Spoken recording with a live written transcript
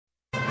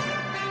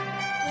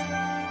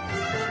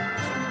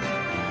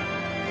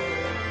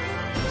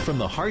From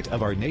the heart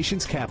of our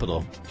nation's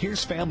capital,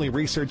 here's Family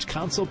Research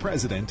Council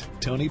President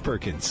Tony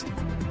Perkins.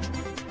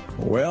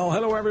 Well,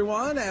 hello,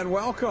 everyone, and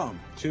welcome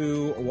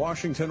to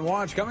Washington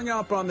Watch. Coming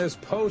up on this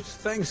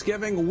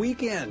post-Thanksgiving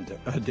weekend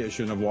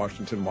edition of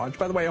Washington Watch.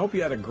 By the way, I hope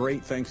you had a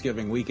great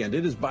Thanksgiving weekend.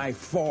 It is by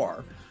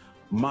far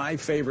my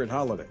favorite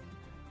holiday.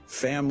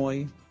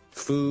 Family,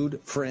 food,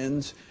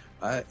 friends,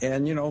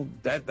 and, you know,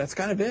 that's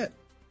kind of it.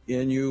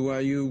 And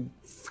you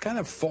kind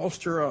of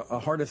foster a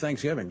heart of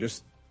Thanksgiving,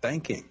 just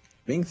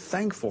being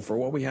thankful for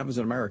what we have as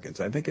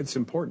Americans. I think it's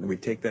important that we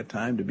take that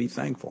time to be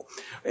thankful.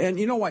 And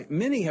you know what?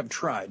 Many have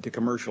tried to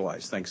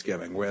commercialize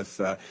Thanksgiving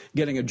with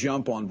getting a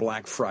jump on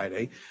Black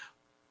Friday.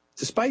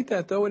 Despite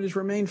that, though, it has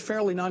remained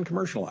fairly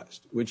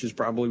non-commercialized, which is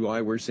probably why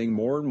we're seeing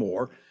more and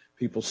more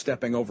people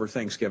stepping over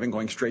Thanksgiving,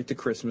 going straight to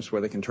Christmas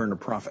where they can turn a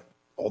profit.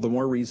 All the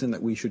more reason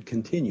that we should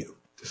continue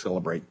to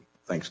celebrate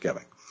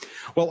Thanksgiving.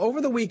 Well,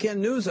 over the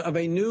weekend, news of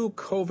a new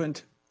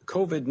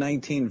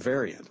COVID-19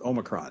 variant,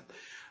 Omicron.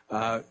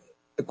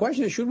 The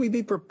question is, should we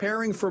be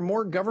preparing for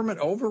more government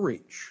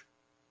overreach?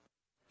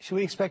 Should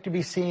we expect to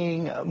be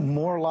seeing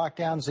more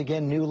lockdowns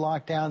again, new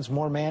lockdowns,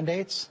 more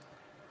mandates?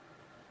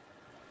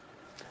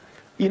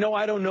 You know,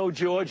 I don't know,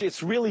 George.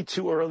 It's really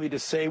too early to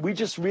say. We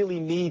just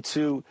really need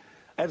to,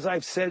 as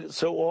I've said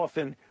so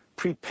often,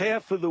 prepare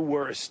for the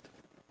worst.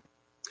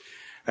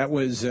 That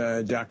was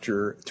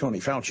Dr. Tony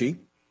Fauci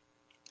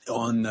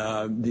on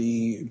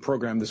the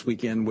program this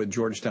weekend with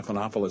George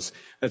Stephanopoulos.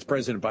 That's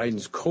President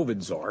Biden's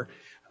COVID czar.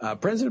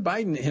 President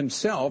Biden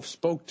himself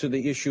spoke to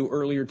the issue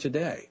earlier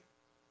today.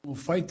 We'll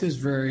fight this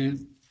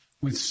variant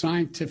with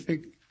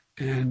scientific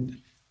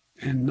and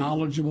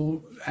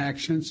knowledgeable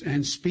actions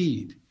and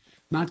speed,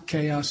 not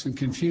chaos and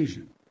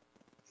confusion.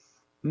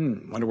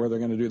 Wonder where they're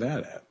going to do that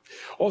at.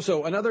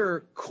 Also,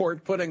 another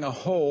court putting a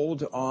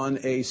hold on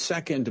a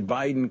second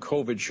Biden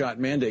COVID shot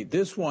mandate,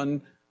 this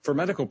one for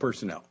medical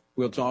personnel.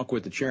 We'll talk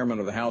with the chairman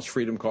of the House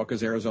Freedom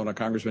Caucus, Arizona,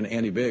 Congressman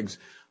Andy Biggs,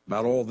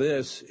 about all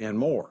this and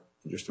more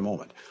in just a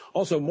moment.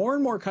 Also, more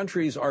and more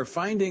countries are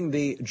finding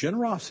the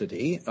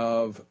generosity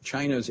of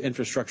China's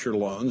infrastructure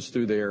loans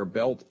through their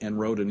Belt and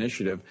Road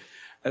Initiative.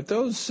 That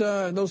those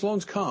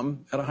loans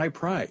come at a high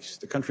price.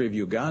 The country of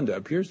Uganda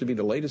appears to be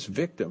the latest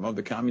victim of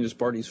the Communist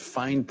Party's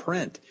fine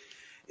print.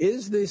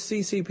 Is the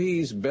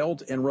CCP's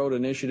Belt and Road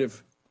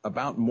Initiative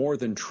about more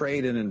than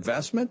trade and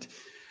investment?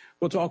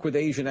 We'll talk with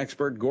Asian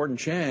expert Gordon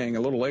Chang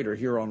a little later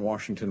here on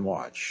Washington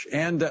Watch.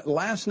 And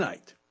last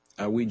night,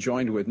 we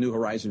joined with New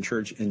Horizon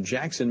Church in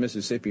Jackson,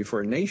 Mississippi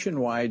for a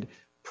nationwide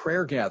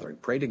prayer gathering,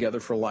 Pray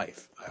Together for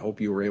Life. I hope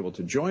you were able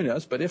to join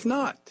us, but if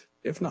not,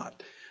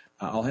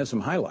 I'll have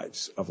some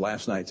highlights of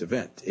last night's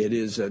event. It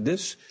is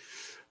this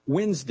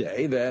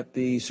Wednesday that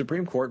the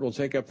Supreme Court will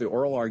take up the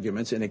oral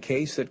arguments in a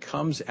case that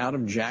comes out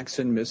of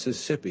Jackson,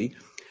 Mississippi,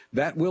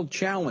 that will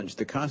challenge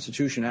the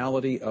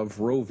constitutionality of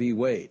Roe v.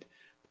 Wade.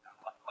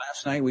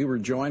 Last night, we were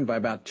joined by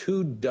about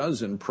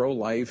 24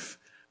 pro-life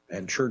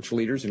and church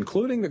leaders,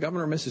 including the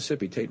governor of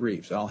Mississippi, Tate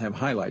Reeves. I'll have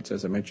highlights,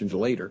 as I mentioned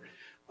later,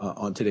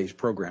 on today's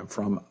program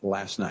from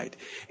last night.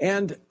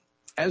 And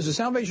as the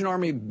Salvation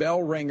Army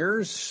bell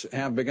ringers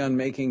have begun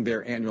making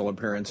their annual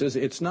appearances,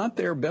 it's not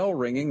their bell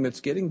ringing that's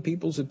getting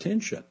people's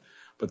attention,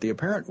 but the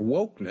apparent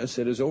wokeness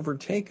that has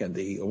overtaken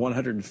the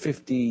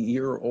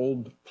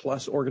 150-year-old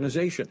plus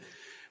organization.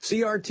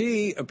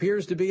 CRT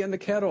appears to be in the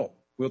kettle.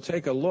 We'll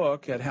take a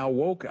look at how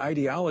woke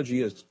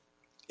ideology is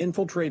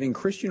infiltrating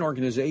Christian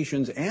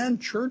organizations and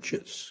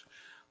churches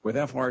with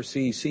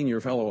FRC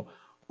senior fellow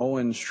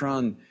Owen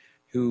Strachan,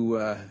 who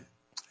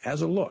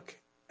has a look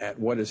at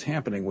what is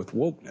happening with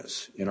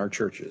wokeness in our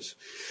churches.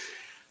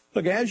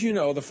 Look, as you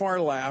know, the far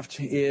left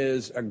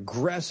is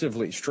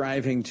aggressively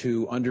striving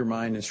to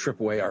undermine and strip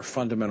away our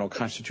fundamental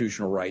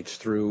constitutional rights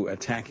through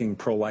attacking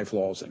pro-life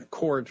laws in a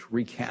court,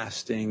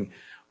 recasting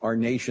our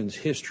nation's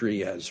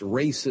history as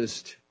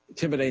racist,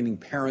 intimidating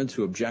parents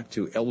who object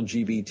to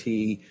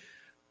LGBT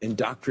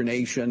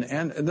indoctrination,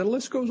 and the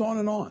list goes on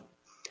and on.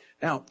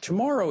 Now,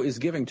 tomorrow is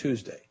Giving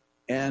Tuesday,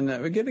 and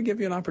we're going to give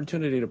you an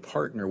opportunity to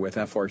partner with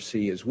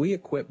FRC as we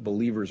equip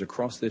believers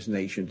across this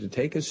nation to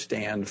take a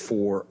stand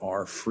for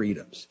our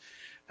freedoms.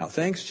 Now,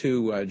 thanks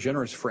to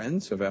generous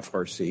friends of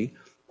FRC,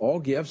 all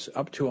gifts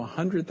up to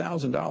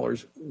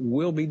 $100,000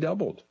 will be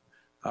doubled.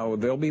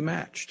 They'll be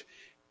matched.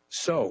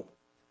 So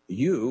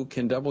you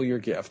can double your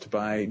gift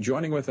by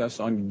joining with us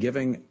on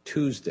Giving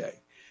Tuesday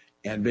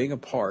and being a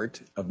part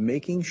of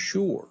making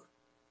sure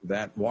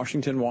that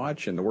Washington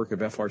Watch and the work of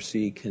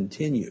FRC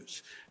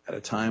continues at a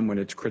time when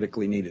it's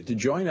critically needed. To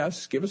join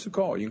us, give us a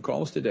call. You can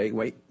call us today.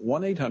 Wait,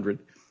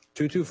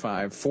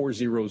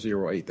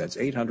 1-800-225-4008. That's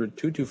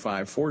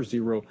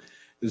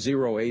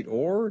 800-225-4008.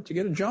 Or to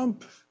get a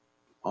jump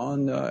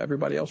on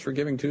everybody else for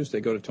Giving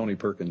Tuesday, go to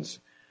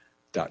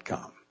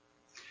TonyPerkins.com.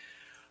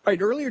 All right,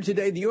 earlier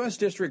today, the U.S.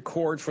 District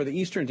Court for the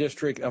Eastern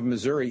District of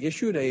Missouri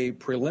issued a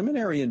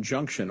preliminary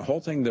injunction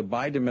halting the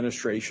Biden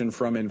administration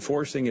from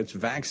enforcing its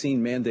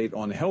vaccine mandate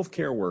on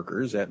healthcare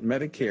workers at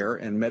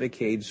Medicare and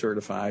Medicaid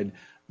certified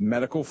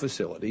medical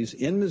facilities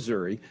in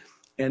Missouri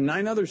and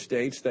 9 other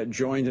states that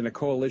joined in a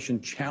coalition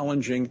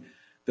challenging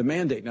the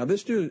mandate. Now,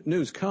 this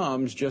news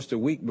comes just a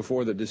week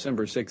before the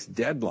December 6th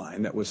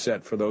deadline that was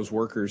set for those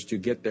workers to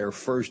get their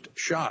first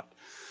shot.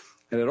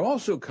 And it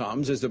also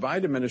comes as the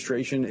Biden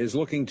administration is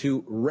looking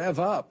to rev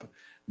up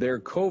their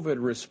COVID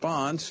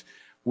response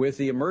with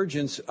the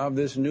emergence of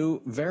this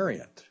new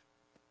variant.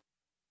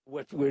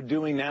 What we're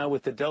doing now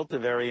with the Delta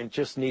variant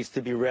just needs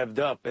to be revved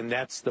up, and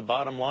that's the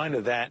bottom line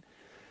of that,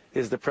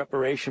 is the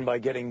preparation by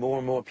getting more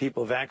and more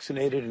people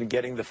vaccinated and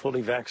getting the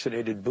fully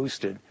vaccinated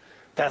boosted.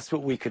 That's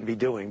what we could be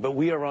doing. But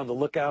we are on the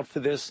lookout for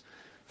this.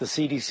 The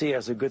CDC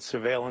has a good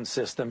surveillance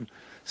system.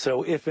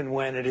 So if and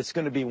when, and it's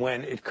going to be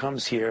when it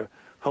comes here,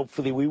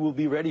 hopefully we will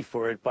be ready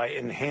for it by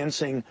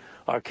enhancing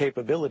our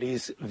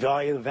capabilities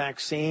via the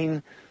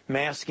vaccine,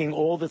 masking,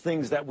 all the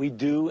things that we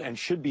do and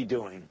should be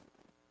doing.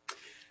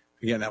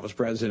 Again, that was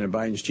President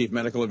Biden's chief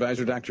medical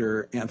advisor,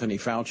 Dr. Anthony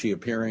Fauci,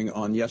 appearing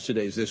on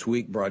yesterday's This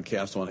Week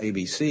broadcast on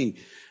ABC.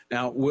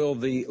 Now, will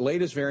the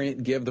latest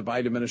variant give the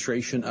Biden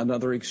administration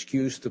another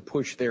excuse to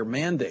push their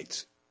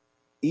mandates?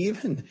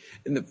 Even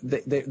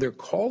they're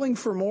calling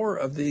for more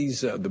of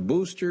these, the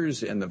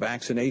boosters and the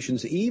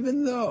vaccinations,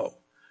 even though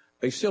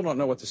they still don't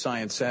know what the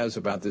science says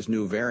about this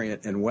new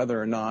variant and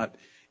whether or not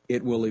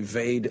it will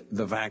evade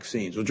the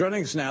vaccines. Well,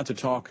 joining us now to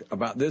talk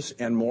about this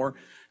and more,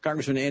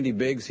 Congressman Andy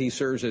Biggs. He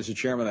serves as the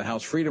chairman of the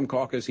House Freedom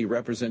Caucus. He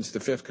represents the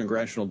 5th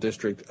Congressional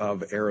District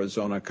of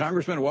Arizona.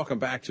 Congressman, welcome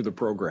back to the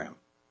program.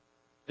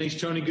 Thanks,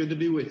 Tony. Good to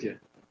be with you.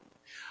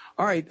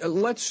 All right,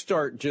 let's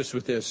start just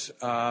with this.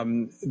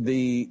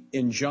 The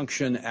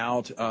injunction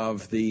out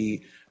of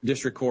the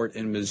district court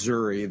in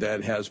Missouri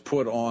that has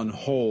put on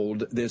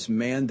hold this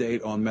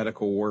mandate on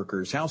medical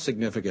workers. How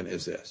significant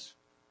is this?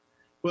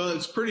 Well,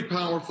 it's pretty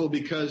powerful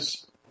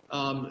because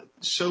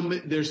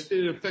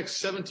it affects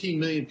 17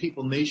 million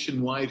people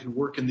nationwide who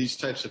work in these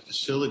types of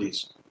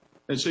facilities.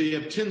 And so you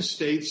have 10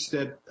 states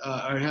that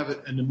have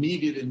an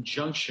immediate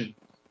injunction.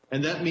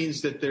 And that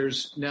means that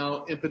there's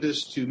now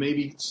impetus to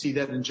maybe see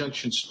that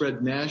injunction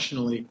spread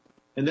nationally.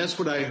 And that's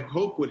what I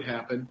hope would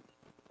happen,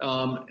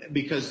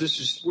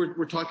 because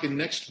we're talking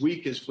next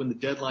week is when the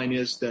deadline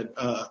is that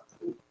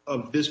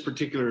of this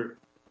particular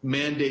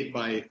mandate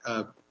by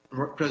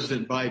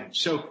President Biden.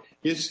 So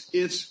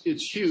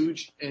it's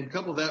huge, and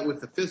couple that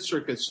with the Fifth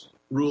Circuit's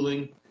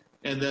ruling,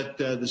 and that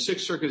the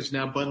Sixth Circuit is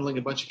now bundling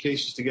a bunch of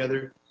cases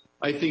together.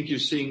 I think you're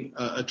seeing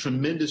a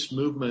tremendous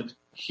movement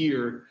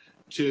here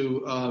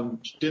to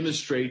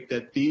demonstrate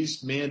that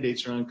these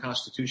mandates are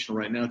unconstitutional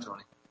right now,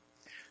 Tony.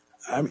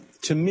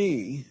 To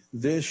me,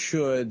 this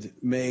should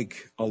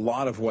make a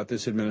lot of what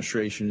this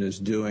administration is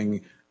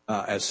doing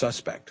as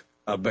suspect,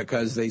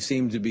 because they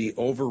seem to be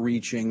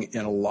overreaching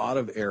in a lot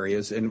of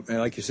areas. And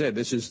like you said,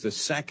 this is the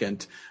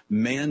second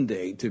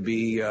mandate to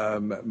be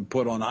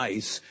put on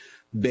ice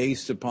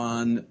based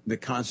upon the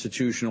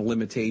constitutional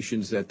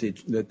limitations that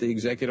the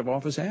executive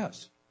office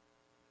has.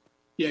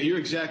 Yeah, you're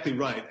exactly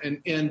right.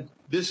 And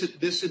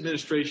this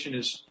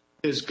administration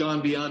has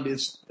gone beyond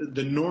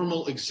the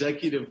normal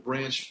executive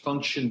branch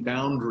function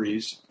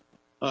boundaries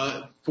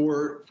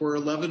for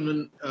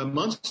 11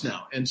 months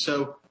now. And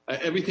so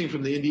everything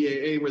from the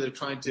NDAA, where they're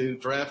trying to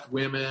draft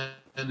women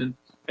and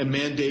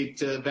mandate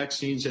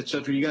vaccines, et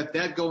cetera, you got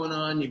that going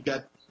on. You've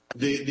got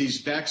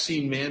these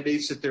vaccine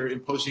mandates that they're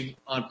imposing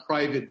on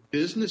private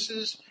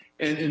businesses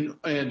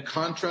and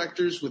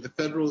contractors with the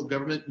federal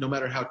government, no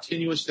matter how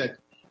tenuous that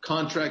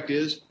contract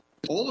is.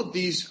 All of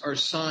these are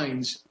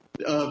signs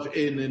of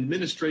an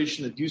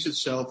administration that views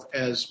itself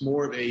as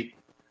more of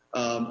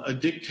a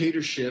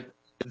dictatorship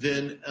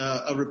than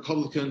a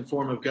Republican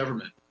form of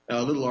government,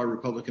 a little R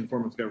Republican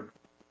form of government.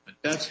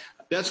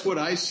 That's what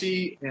I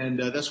see, and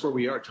that's where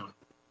we are, Tony.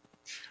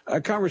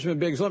 Congressman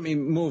Biggs, let me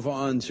move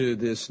on to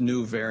this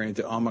new variant,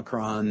 the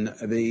Omicron.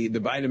 The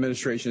Biden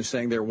administration is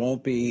saying there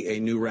won't be a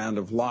new round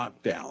of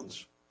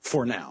lockdowns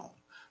for now.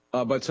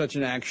 But such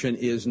an action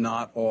is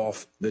not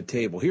off the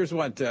table. Here's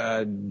what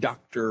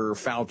Dr.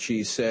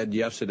 Fauci said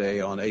yesterday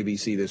on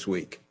ABC This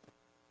Week.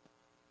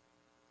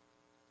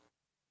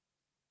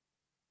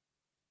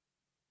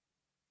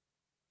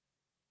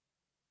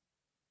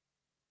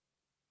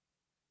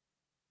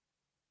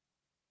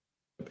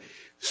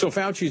 So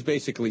Fauci's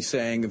basically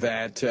saying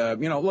that,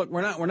 look,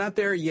 we're not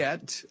there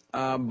yet,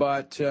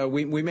 but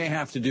we may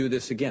have to do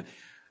this again.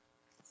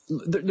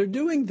 They're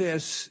doing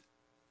this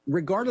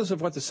regardless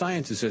of what the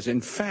science says. In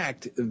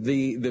fact,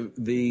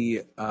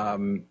 the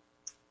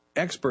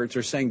experts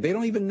are saying they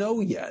don't even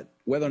know yet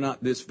whether or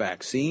not this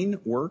vaccine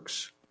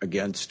works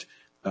against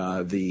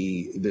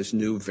this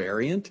new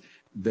variant.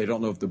 They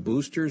don't know if the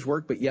boosters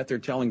work, but yet they're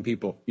telling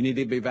people you need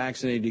to be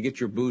vaccinated to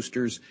get your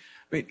boosters.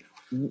 I mean,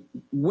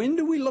 when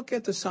do we look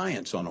at the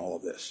science on all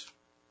of this?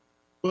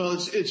 Well,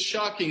 it's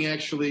shocking,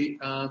 actually,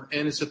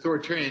 and it's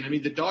authoritarian. I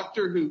mean, the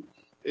doctor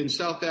in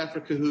South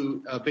Africa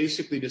who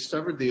basically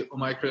discovered the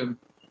Omicron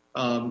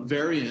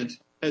variant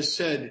has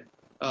said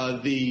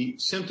the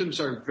symptoms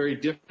are very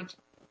different,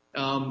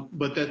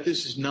 but that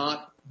this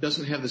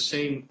doesn't have the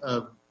same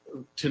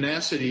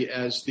tenacity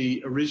as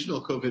the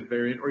original COVID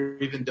variant or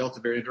even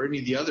Delta variant or any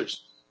of the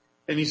others.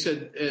 And he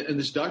said, and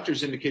this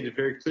doctor's indicated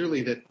very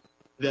clearly that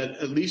that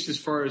at least as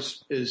far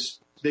as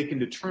they can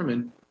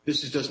determine,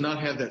 does not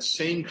have that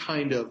same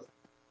kind of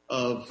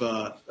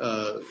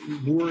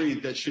worry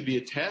that should be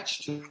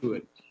attached to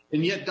it.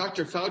 And yet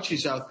Dr.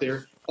 Fauci's out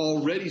there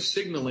already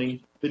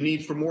signaling the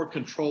need for more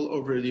control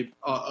over the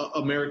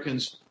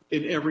Americans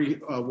in every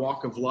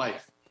walk of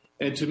life.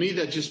 And to me,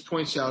 that just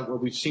points out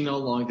what we've seen all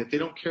along, that they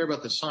don't care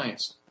about the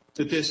science,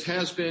 that this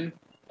has been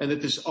and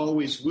that this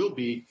always will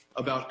be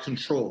about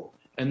control.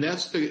 And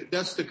that's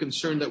the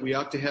concern that we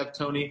ought to have,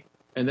 Tony,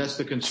 and that's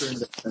the concern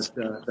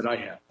that I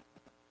have.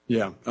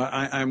 Yeah,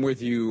 I'm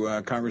with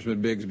you,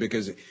 Congressman Biggs,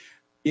 because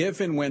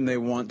if and when they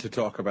want to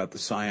talk about the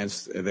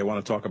science, they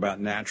want to talk about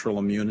natural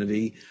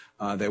immunity,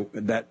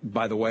 that,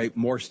 by the way,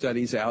 more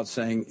studies out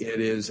saying it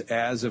is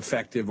as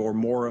effective or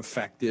more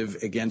effective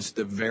against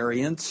the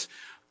variants.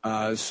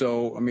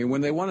 So, I mean,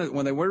 when they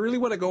really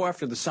want to go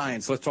after the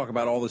science, let's talk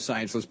about all the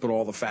science. Let's put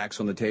all the facts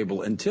on the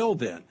table. Until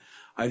then,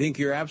 I think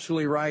you're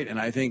absolutely right. And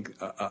I think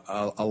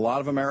a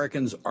lot of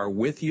Americans are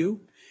with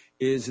you,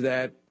 is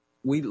that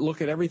we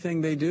look at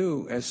everything they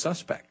do as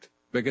suspect,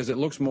 because it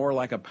looks more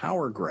like a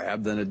power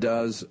grab than it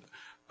does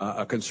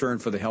a concern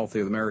for the health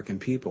of the American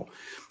people.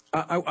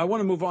 I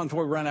want to move on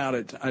before we run out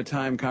of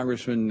time,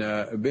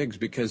 Congressman Biggs,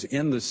 because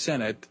in the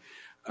Senate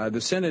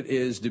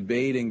is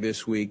debating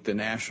this week the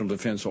National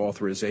Defense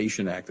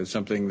Authorization Act. It's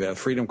something the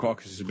Freedom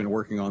Caucus has been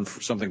working on,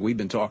 for something we've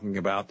been talking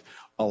about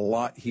a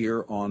lot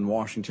here on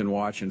Washington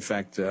Watch. In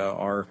fact,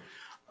 our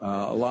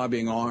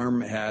lobbying arm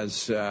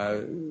has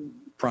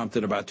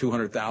prompted about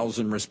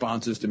 200,000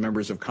 responses to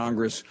members of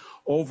Congress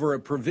over a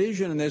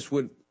provision, and this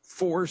would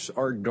force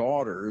our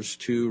daughters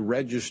to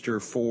register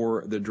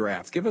for the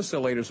draft. Give us the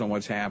latest on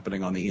what's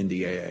happening on the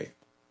NDAA.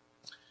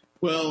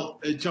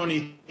 Well,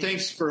 Tony,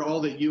 thanks for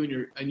all that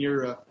you and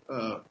your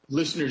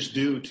listeners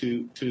do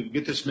to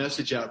get this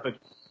message out. But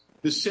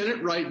the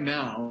Senate right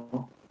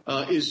now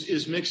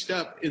is mixed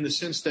up in the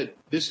sense that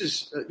this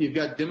is you've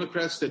got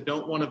Democrats that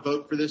don't want to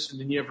vote for this,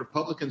 and then you have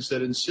Republicans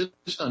that insist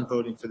on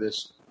voting for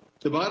this.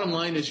 The bottom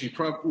line is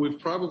we've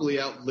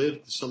probably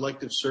outlived the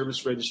selective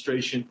service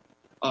registration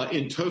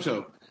in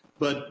toto.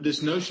 But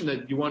this notion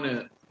that you want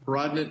to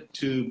broaden it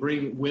to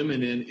bring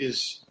women in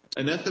is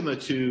anathema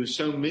to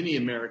so many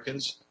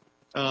Americans,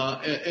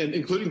 and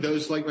including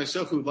those like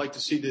myself who would like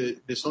to see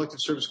the selective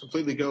service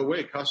completely go away.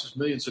 It costs us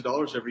millions of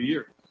dollars every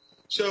year.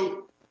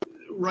 So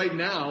right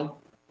now,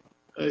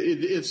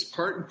 it's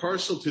part and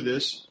parcel to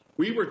this.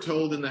 We were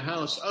told in the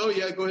House, oh,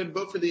 yeah, go ahead and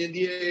vote for the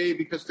NDAA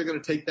because they're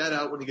going to take that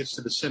out when it gets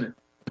to the Senate.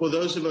 Well,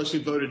 those of us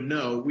who voted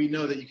no, we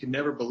know that you can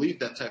never believe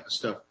that type of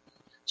stuff.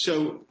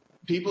 So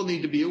people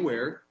need to be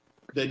aware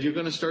that you're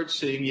going to start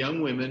seeing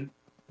young women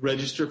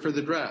register for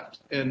the draft.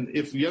 And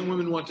if young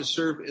women want to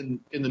serve in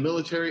the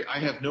military, I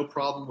have no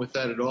problem with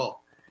that at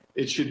all.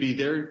 It should be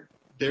their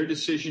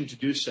decision to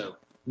do so,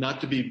 not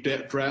to be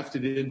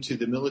drafted into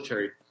the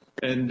military.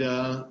 And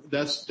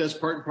that's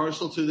part and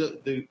parcel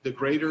to the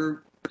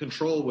greater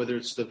control, whether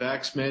it's the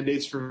vax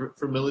mandates for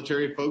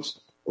military folks,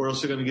 or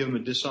else they're going to give them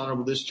a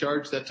dishonorable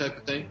discharge, that type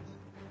of thing.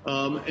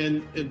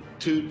 And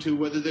to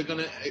whether they're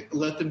going to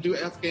let them do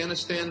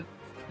Afghanistan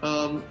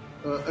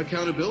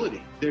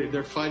accountability.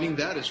 They're fighting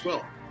that as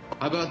well.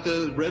 How about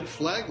the red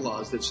flag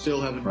laws that still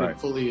haven't been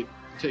fully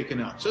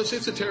taken out? So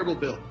it's a terrible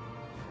bill.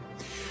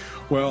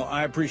 Well,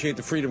 I appreciate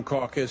the Freedom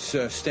Caucus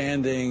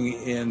standing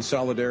in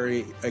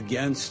solidarity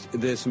against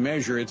this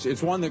measure.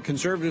 It's one that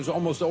conservatives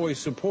almost always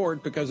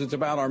support because it's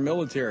about our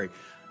military.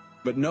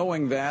 But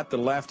knowing that, the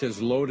left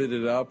has loaded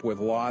it up with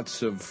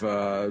lots of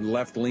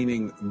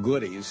left-leaning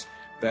goodies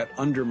that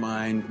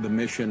undermine the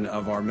mission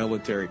of our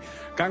military.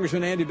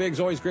 Congressman Andy Biggs,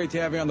 always great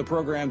to have you on the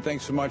program.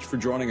 Thanks so much for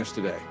joining us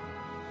today.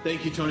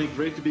 Thank you, Tony.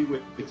 Great to be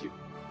with you.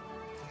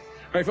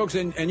 All right, folks,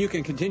 and you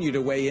can continue to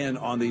weigh in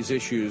on these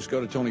issues.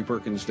 Go to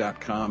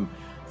TonyPerkins.com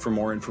for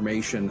more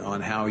information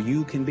on how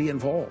you can be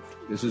involved.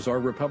 This is our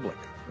republic.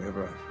 We have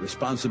a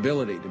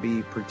responsibility to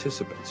be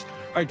participants.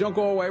 All right, don't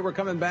go away. We're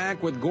coming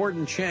back with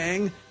Gordon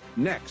Chang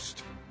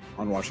next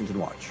on Washington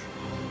Watch.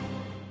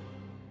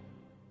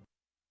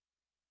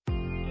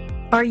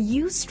 Are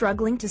you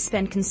struggling to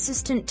spend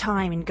consistent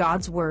time in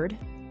God's Word?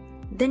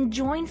 Then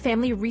join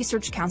Family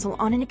Research Council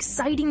on an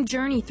exciting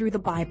journey through the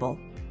Bible.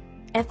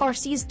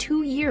 FRC's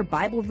 2-year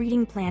Bible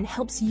reading plan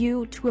helps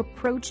you to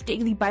approach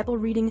daily Bible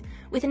reading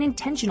with an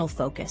intentional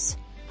focus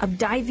of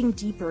diving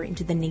deeper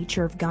into the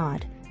nature of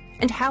God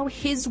and how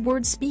His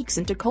Word speaks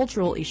into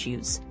cultural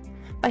issues.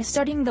 By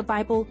studying the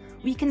Bible,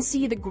 we can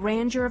see the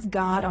grandeur of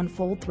God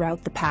unfold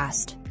throughout the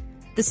past.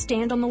 The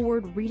Stand on the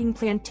Word reading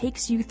plan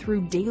takes you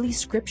through daily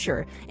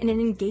scripture in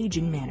an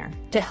engaging manner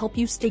to help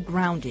you stay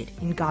grounded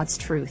in God's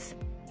truth.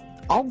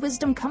 All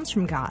wisdom comes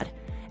from God,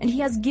 and He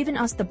has given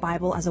us the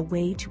Bible as a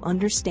way to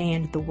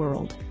understand the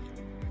world.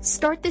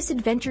 Start this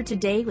adventure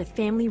today with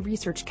Family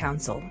Research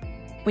Council.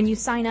 When you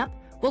sign up,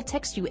 we'll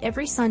text you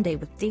every Sunday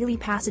with daily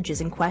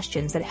passages and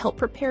questions that help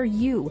prepare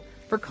you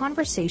for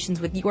conversations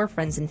with your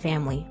friends and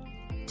family.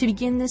 To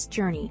begin this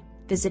journey,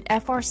 visit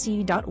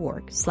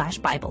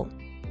frc.org/Bible.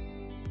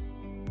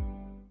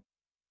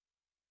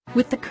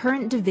 With the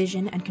current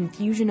division and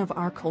confusion of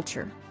our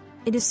culture,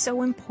 It is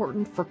so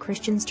important for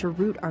Christians to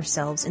root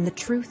ourselves in the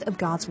truth of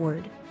God's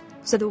Word,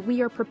 so that we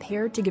are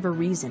prepared to give a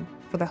reason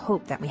for the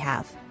hope that we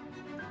have.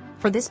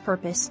 For this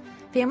purpose,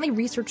 Family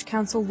Research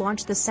Council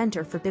launched the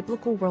Center for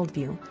Biblical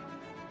Worldview.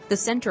 The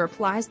center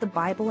applies the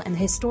Bible and the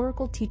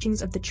historical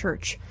teachings of the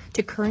Church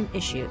to current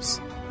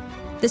issues.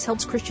 This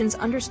helps Christians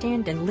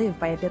understand and live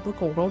by a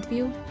biblical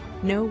worldview,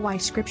 know why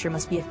Scripture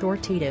must be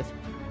authoritative,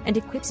 and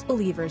equips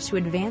believers who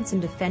advance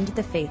and defend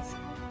the faith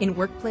in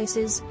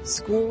workplaces,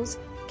 schools,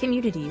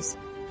 communities,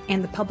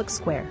 and the public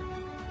square.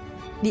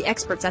 The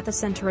experts at the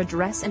center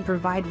address and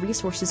provide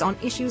resources on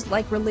issues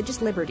like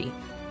religious liberty,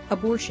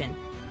 abortion,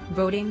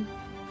 voting,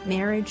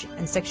 marriage,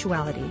 and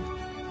sexuality.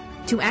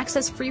 To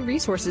access free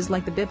resources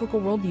like the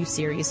Biblical Worldview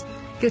series,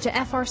 go to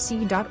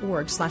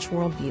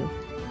frc.org/worldview.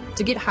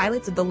 To get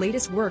highlights of the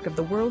latest work of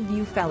the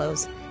Worldview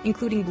Fellows,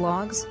 including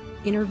blogs,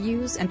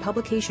 interviews, and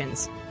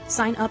publications,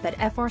 sign up at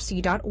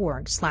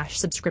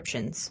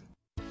frc.org/subscriptions.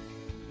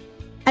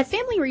 At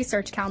Family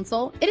Research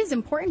Council, it is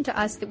important to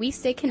us that we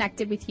stay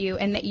connected with you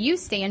and that you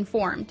stay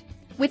informed.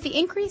 With the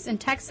increase in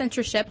tech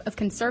censorship of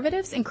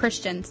conservatives and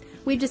Christians,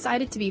 we've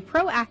decided to be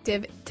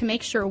proactive to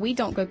make sure we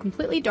don't go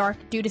completely dark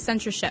due to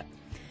censorship.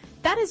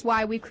 That is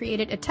why we've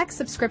created a tech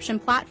subscription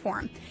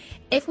platform.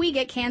 If we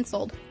get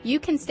canceled, you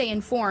can stay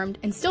informed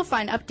and still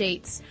find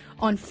updates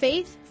on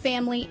faith,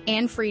 family,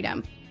 and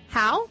freedom.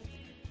 How?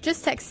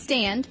 Just text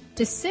STAND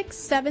to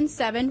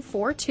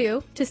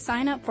 67742 to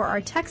sign up for our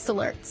text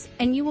alerts,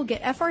 and you will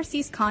get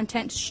FRC's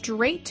content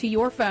straight to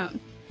your phone.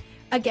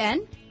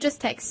 Again, just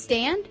text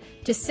STAND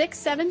to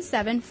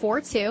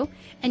 67742,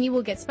 and you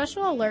will get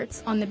special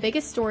alerts on the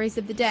biggest stories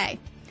of the day.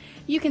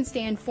 You can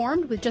stay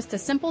informed with just a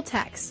simple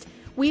text.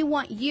 We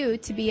want you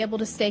to be able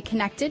to stay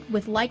connected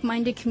with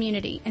like-minded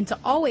community and to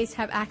always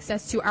have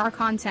access to our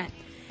content.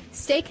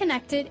 Stay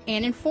connected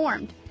and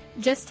informed.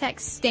 Just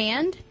text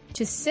STAND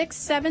to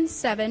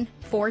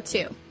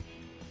 67742.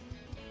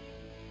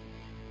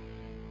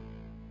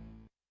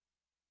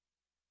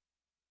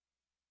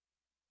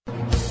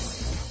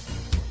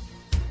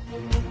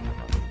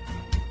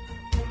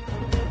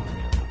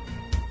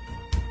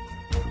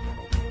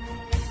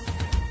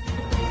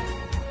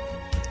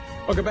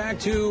 Welcome back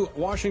to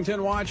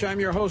Washington Watch. I'm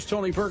your host,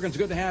 Tony Perkins.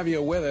 Good to have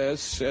you with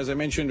us. As I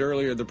mentioned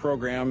earlier, the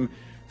program,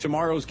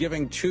 tomorrow's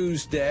Giving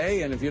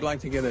Tuesday, and if you'd like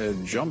to get a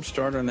jump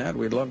start on that,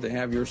 we'd love to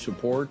have your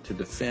support to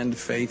defend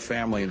faith,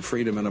 family, and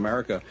freedom in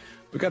America.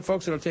 We've got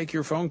folks that'll take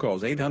your phone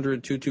calls,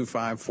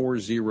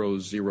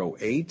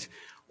 800-225-4008,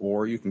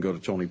 or you can go to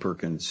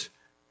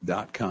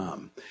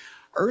TonyPerkins.com.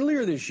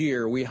 Earlier this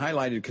year, we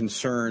highlighted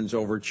concerns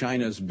over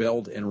China's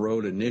Belt and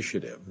Road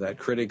Initiative that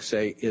critics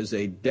say is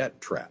a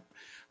debt trap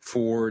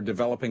for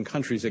developing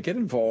countries that get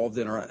involved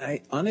and are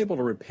unable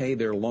to repay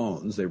their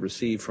loans they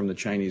receive from the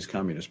Chinese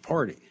Communist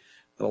Party.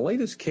 The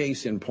latest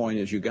case in point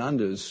is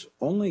Uganda's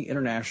only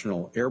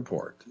international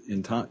airport.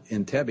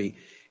 Entebbe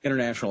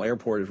International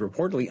Airport is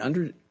reportedly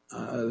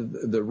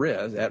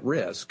at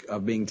risk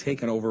of being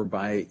taken over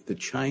by the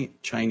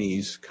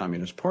Chinese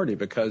Communist Party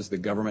because the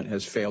government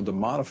has failed to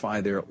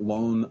modify their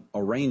loan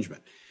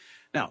arrangement.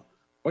 Now,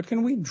 what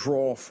can we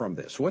draw from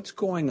this? What's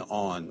going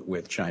on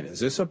with China? Is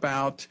this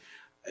about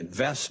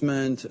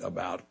investment,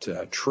 about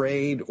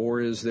trade,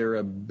 or is there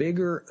a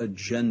bigger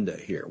agenda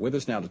here? With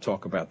us now to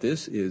talk about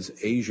this is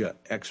Asia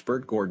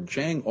expert Gordon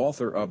Chang,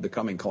 author of The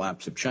Coming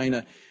Collapse of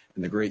China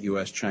and the Great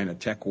U.S.-China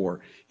Tech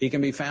War. He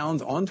can be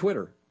found on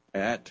Twitter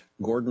at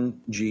Gordon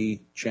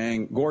G.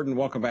 Chang. Gordon,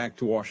 welcome back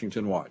to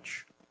Washington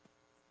Watch.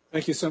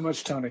 Thank you so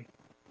much, Tony.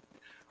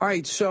 All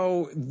right,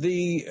 so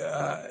the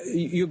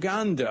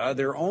Uganda,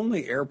 their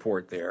only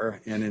airport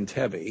there in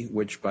Entebbe,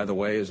 which, by the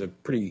way, is a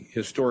pretty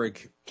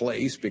historic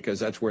place because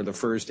that's where the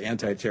first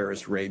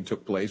anti-terrorist raid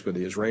took place where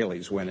the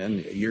Israelis went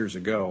in years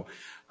ago.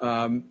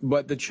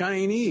 But the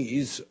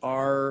Chinese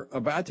are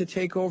about to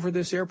take over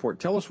this airport.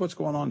 Tell us what's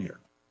going on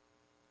here.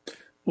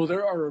 Well,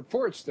 there are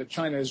reports that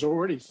China has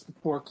already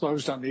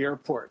foreclosed on the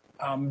airport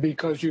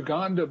because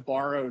Uganda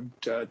borrowed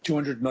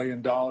 $200 million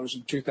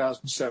in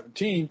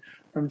 2017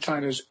 from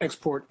China's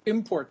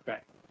Export-Import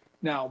Bank.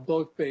 Now,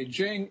 both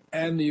Beijing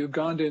and the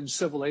Ugandan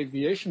civil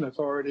aviation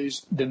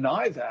authorities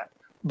deny that,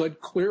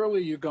 but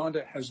clearly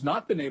Uganda has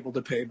not been able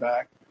to pay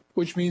back,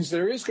 which means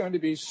there is going to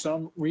be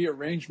some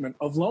rearrangement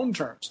of loan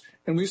terms.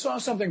 And we saw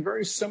something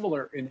very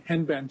similar in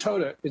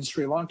Hambantota in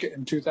Sri Lanka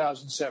in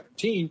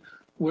 2017,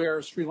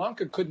 where Sri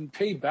Lanka couldn't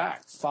pay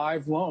back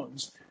 5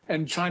 loans,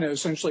 and China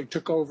essentially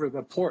took over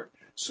the port.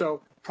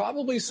 So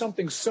probably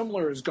something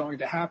similar is going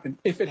to happen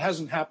if it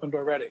hasn't happened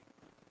already.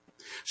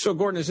 So,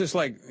 Gordon, is this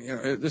like,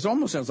 this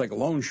almost sounds like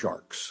loan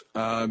sharks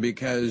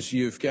because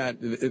you've got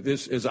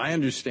this, as I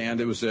understand,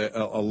 it was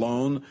a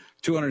loan,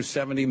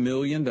 $270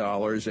 million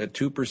at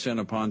 2%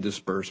 upon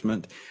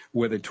disbursement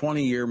with a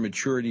 20-year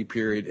maturity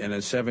period and a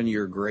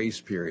 7-year grace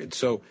period.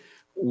 So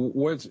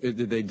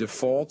did they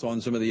default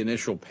on some of the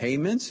initial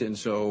payments? And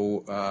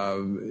so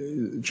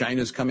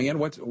China's coming in.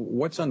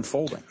 What's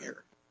unfolding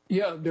here?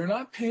 Yeah, they're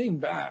not paying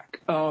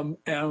back.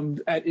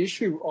 And at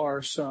issue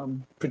are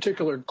some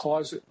particular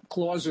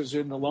clauses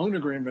in the loan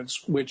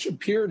agreements which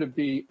appear to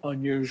be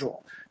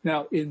unusual.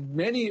 Now, in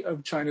many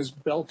of China's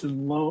Belt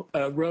and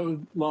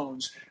Road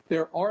loans,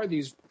 there are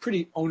these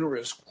pretty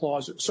onerous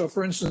clauses. So,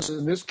 for instance,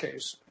 in this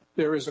case,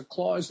 there is a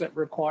clause that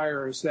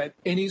requires that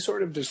any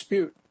sort of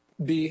dispute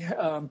be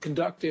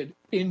conducted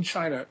in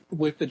China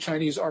with the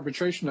Chinese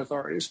arbitration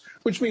authorities,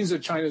 which means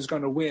that China is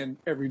going to win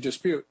every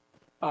dispute.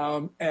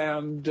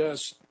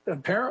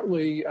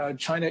 Apparently,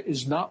 China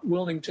is not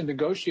willing to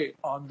negotiate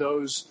on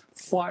those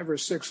 5 or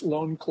 6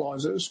 loan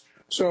clauses.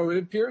 So it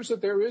appears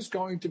that there is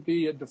going to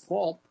be a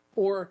default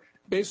or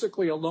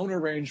basically a loan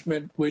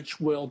arrangement which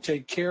will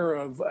take care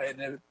of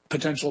a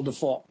potential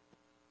default.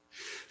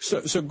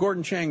 So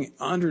Gordon Chang,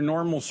 under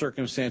normal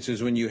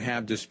circumstances, when you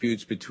have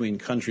disputes between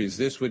countries,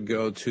 this would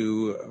go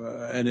to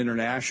an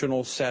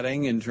international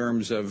setting in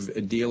terms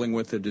of dealing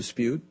with the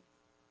dispute?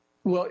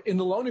 Well, in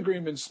the loan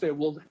agreements, there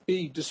will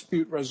be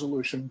dispute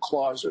resolution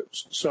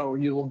clauses. So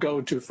you will go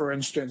to, for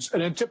instance,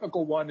 and a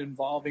typical one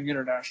involving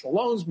international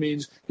loans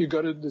means you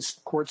go to the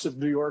courts of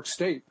New York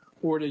State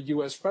or to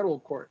U.S. federal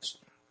courts.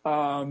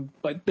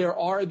 But there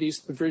are these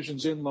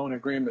provisions in loan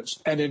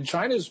agreements. And in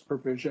China's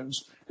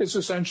provisions, it's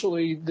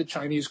essentially the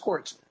Chinese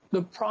courts.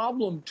 The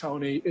problem,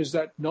 Tony, is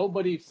that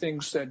nobody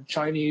thinks that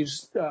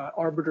Chinese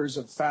arbiters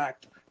of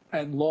fact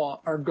and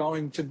law are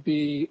going to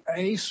be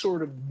any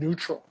sort of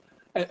neutral.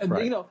 And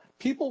right. You know,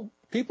 people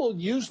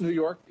use New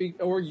York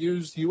or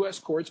use U.S.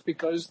 courts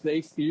because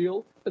they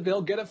feel that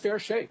they'll get a fair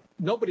shake.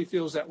 Nobody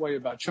feels that way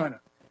about China.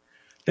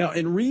 Now,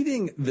 in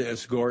reading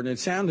this, Gordon, it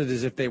sounded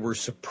as if they were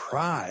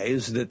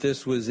surprised that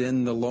this was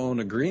in the loan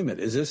agreement.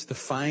 Is this the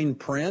fine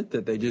print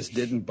that they just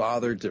didn't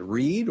bother to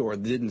read or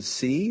didn't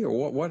see,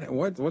 or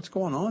what's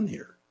going on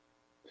here?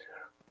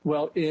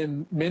 Well,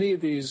 in many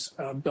of these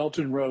Belt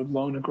and Road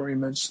loan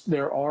agreements,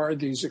 there are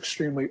these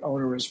extremely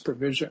onerous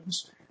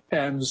provisions.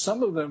 And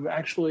some of them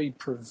actually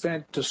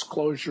prevent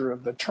disclosure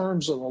of the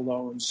terms of the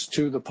loans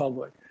to the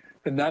public.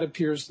 And that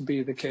appears to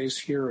be the case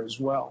here as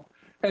well.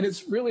 And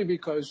it's really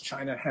because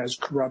China has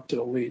corrupted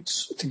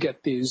elites to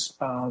get these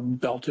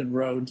Belt and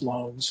Road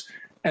loans.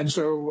 And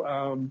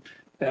so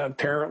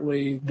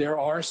apparently there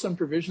are some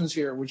provisions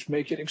here which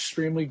make it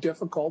extremely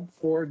difficult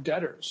for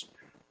debtors.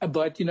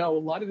 But, you know, a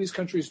lot of these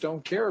countries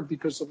don't care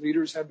because the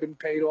leaders have been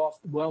paid off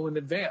well in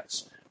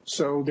advance.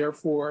 So,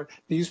 therefore,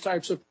 these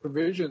types of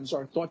provisions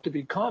are thought to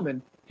be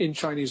common in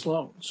Chinese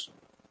loans.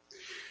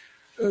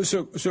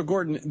 So,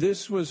 Gordon,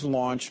 this was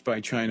launched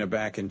by China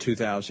back in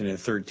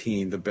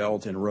 2013, the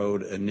Belt and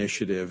Road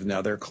Initiative.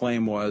 Now, their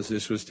claim was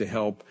this was to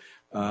help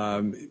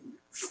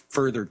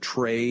further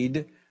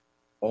trade,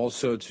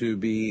 also to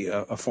be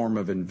a form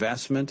of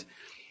investment.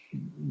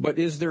 But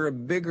is there a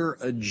bigger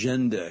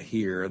agenda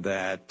here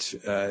that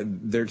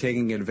they're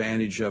taking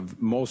advantage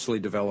of mostly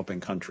developing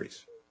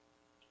countries?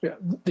 Yeah,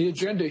 the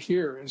agenda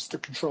here is to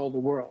control the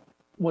world.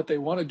 What they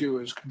want to do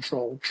is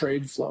control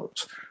trade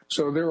flows.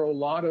 So there are a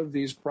lot of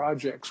these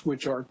projects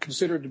which are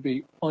considered to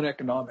be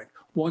uneconomic,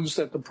 ones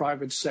that the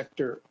private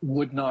sector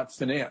would not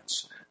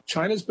finance.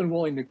 China's been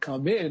willing to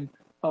come in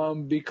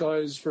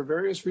because for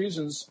various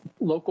reasons,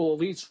 local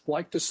elites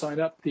like to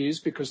sign up these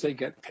because they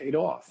get paid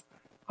off.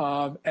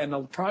 And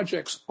the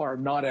projects are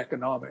not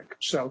economic.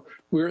 So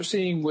we're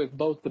seeing with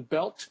both the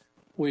Belt,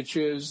 which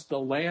is the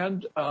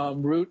land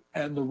route,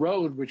 and the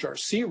road, which are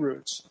sea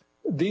routes.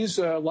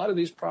 A lot of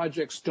these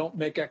projects don't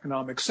make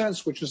economic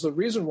sense, which is the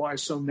reason why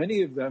so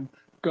many of them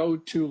go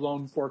to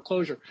loan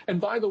foreclosure. And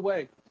by the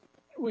way,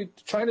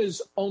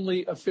 China's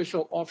only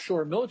official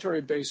offshore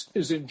military base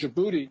is in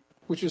Djibouti,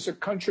 which is a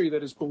country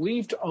that is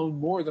believed to own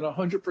more than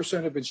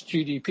 100% of its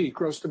GDP,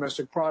 gross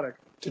domestic product,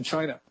 to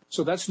China.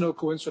 So that's no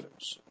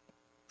coincidence.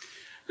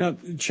 Now,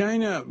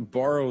 China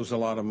borrows a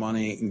lot of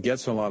money and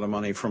gets a lot of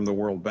money from the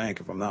World Bank,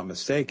 if I'm not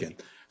mistaken.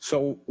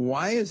 So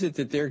why is it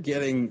that they're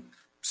getting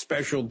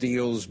special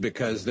deals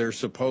because they're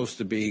supposed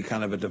to be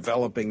kind of a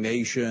developing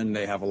nation,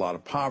 they have a lot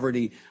of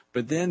poverty,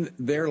 but then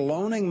they're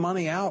loaning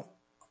money out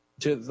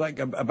to like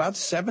about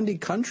 70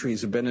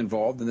 countries have been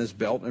involved in this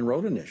Belt and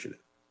Road Initiative?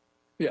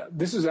 Yeah,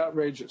 this is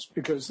outrageous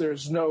because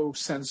there's no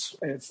sense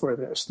for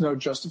this, no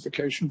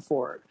justification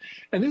for it.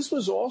 And this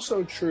was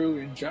also true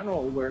in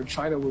general where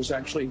China was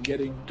actually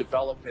getting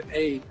development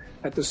aid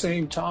at the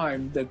same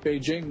time that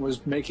Beijing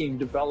was making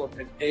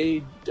development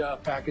aid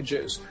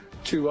packages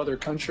to other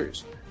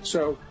countries.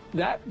 So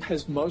that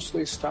has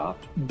mostly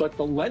stopped, but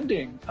the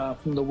lending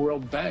from the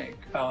World Bank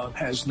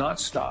has not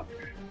stopped.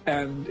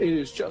 And it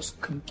is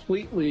just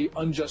completely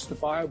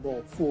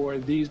unjustifiable for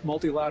these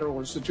multilateral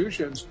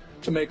institutions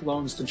to make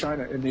loans to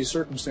China in these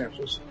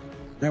circumstances.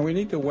 Now, we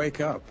need to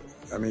wake up.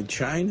 I mean,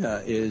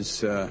 China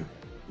is,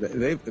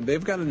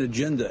 they've got an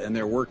agenda, and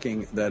they're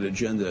working that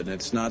agenda, and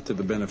it's not to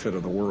the benefit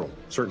of the world,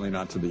 certainly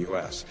not to the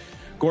U.S.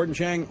 Gordon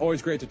Chang,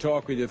 always great to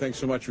talk with you. Thanks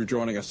so much for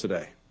joining us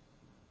today.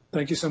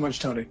 Thank you so much,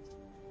 Tony.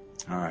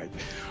 All right.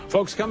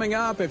 Folks, coming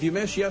up, if you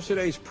missed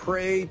yesterday's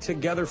Pray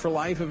Together for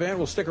Life event,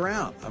 well, stick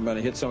around. I'm going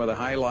to hit some of the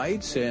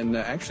highlights and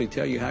actually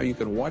tell you how you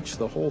can watch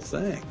the whole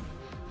thing.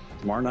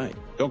 tomorrow night.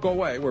 Don't go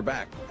away. We're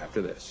back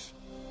after this.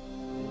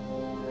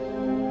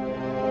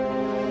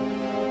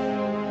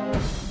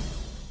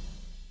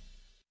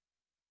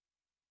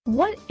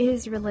 What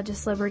is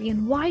religious liberty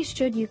and why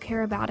should you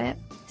care about it?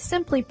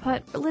 Simply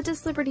put,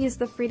 religious liberty is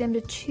the freedom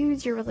to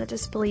choose your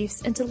religious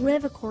beliefs and to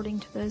live according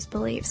to those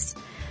beliefs.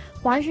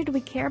 Why should we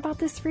care about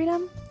this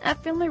freedom?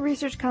 At Family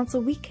Research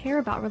Council, we care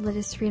about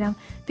religious freedom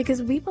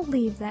because we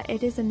believe that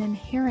it is an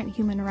inherent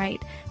human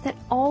right that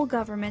all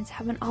governments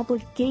have an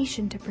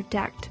obligation to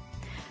protect.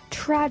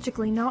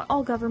 Tragically, not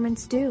all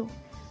governments do.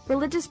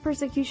 Religious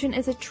persecution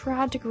is a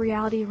tragic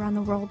reality around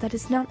the world that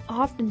is not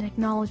often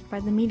acknowledged by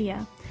the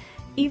media,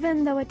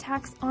 even though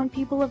attacks on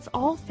people of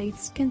all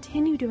faiths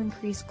continue to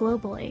increase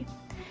globally.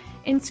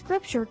 In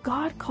Scripture,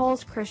 God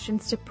calls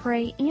Christians to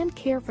pray and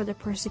care for the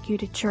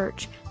persecuted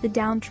church, the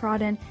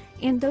downtrodden,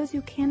 and those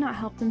who cannot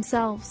help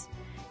themselves.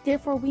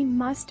 Therefore, we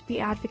must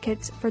be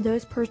advocates for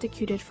those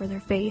persecuted for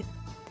their faith.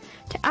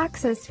 To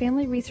access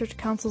Family Research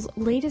Council's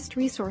latest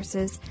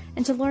resources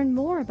and to learn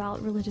more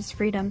about religious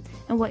freedom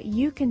and what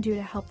you can do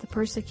to help the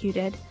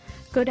persecuted,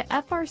 go to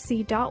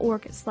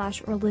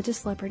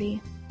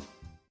frc.org/religiousliberty.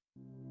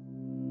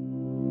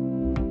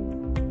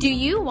 Do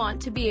you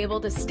want to be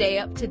able to stay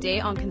up to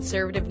date on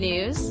conservative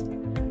news?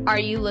 Are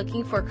you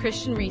looking for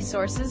Christian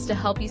resources to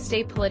help you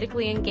stay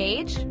politically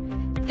engaged?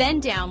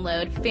 Then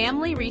download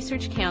Family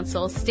Research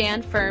Council's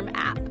Stand Firm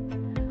app.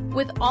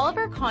 With all of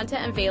our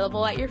content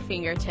available at your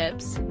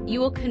fingertips, you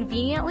will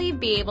conveniently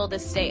be able to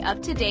stay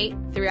up to date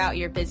throughout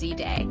your busy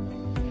day.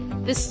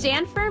 The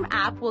Stand Firm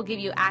app will give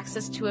you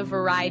access to a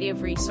variety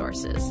of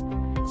resources,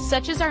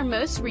 such as our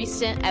most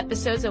recent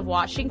episodes of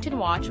Washington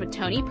Watch with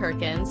Tony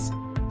Perkins,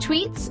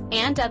 tweets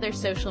and other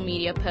social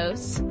media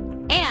posts,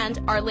 and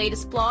our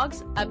latest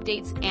blogs,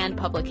 updates, and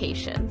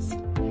publications.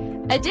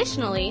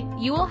 Additionally,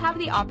 you will have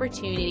the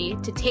opportunity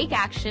to take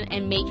action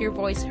and make your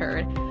voice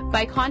heard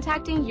by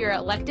contacting your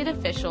elected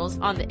officials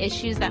on the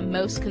issues that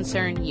most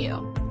concern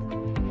you.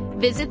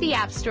 Visit the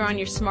App Store on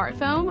your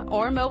smartphone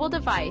or mobile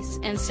device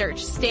and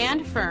search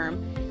Stand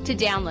Firm to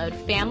download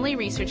Family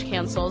Research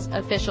Council's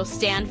official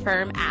Stand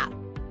Firm app.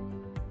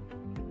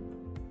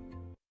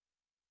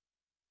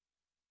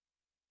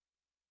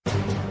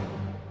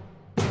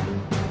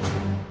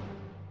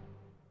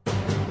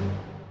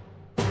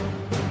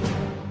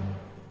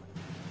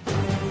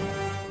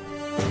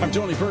 I'm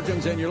Tony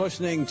Perkins, and you're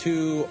listening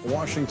to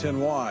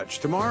Washington Watch.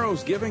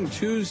 Tomorrow's Giving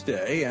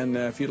Tuesday, and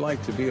if you'd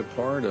like to be a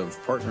part of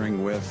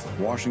partnering with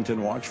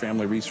Washington Watch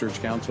Family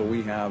Research Council,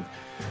 we have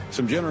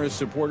some generous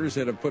supporters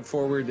that have put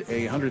forward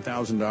a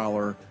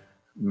 $100,000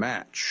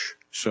 match.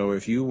 So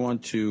if you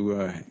want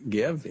to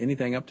give,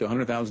 anything up to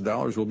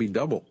 $100,000 will be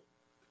double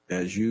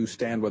as you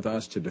stand with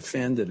us to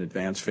defend and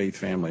advance faith,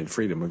 family, and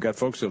freedom. We've got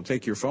folks that will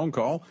take your phone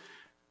call,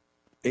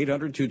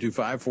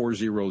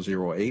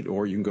 800-225-4008,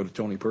 or you can go to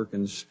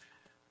TonyPerkins.com.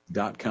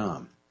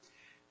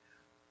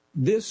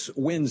 This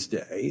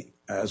Wednesday,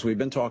 as we've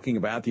been talking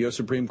about, the U.S.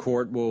 Supreme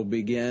Court will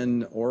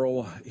begin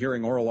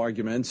hearing oral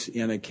arguments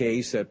in a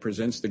case that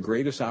presents the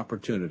greatest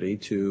opportunity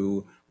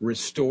to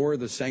restore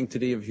the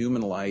sanctity of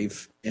human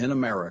life in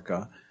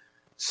America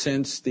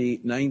since the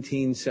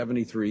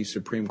 1973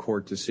 Supreme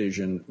Court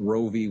decision,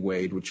 Roe v.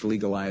 Wade, which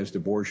legalized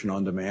abortion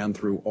on demand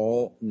through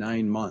all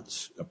 9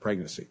 months of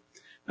pregnancy.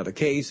 Now, the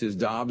case is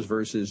Dobbs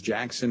versus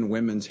Jackson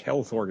Women's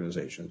Health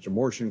Organization. It's an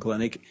abortion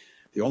clinic,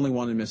 the only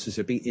one in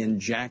Mississippi, in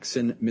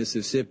Jackson,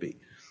 Mississippi.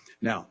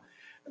 Now,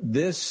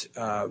 this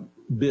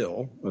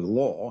bill, or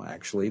law,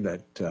 actually,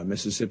 that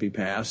Mississippi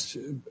passed,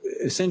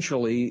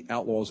 essentially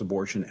outlaws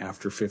abortion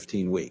after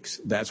 15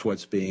 weeks. That's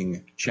what's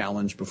being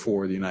challenged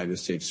before the United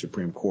States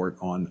Supreme Court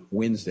on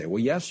Wednesday. Well,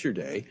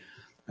 yesterday,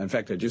 in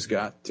fact, I just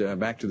got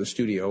back to the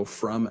studio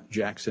from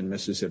Jackson,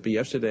 Mississippi.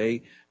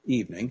 Yesterday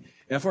evening,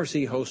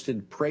 FRC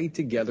hosted Pray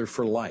Together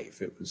for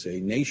Life. It was a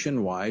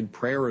nationwide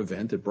prayer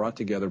event that brought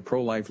together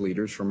pro-life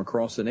leaders from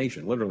across the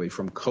nation, literally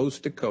from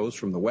coast to coast,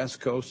 from the West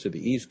Coast to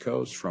the East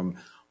Coast, from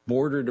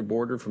border to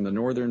border, from the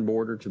northern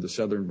border to the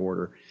southern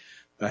border,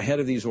 ahead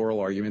of these oral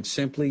arguments,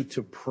 simply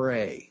to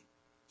pray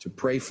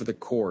for the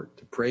court,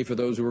 to pray for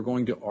those who are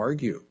going to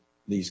argue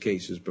these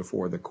cases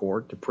before the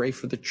court, to pray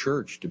for the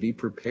church, to be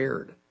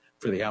prepared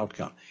for the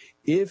outcome.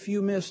 If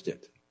you missed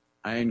it,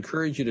 I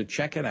encourage you to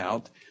check it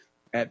out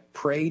at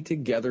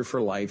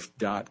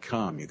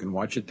praytogetherforlife.com. You can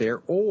watch it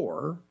there,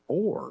 or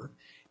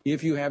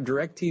if you have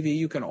DirecTV,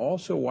 you can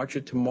also watch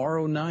it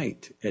tomorrow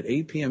night at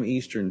 8 p.m.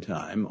 Eastern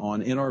Time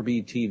on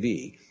NRB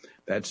TV.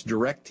 That's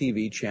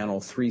DirecTV channel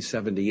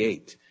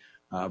 378.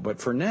 But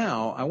for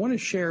now, I want to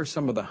share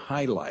some of the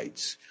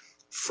highlights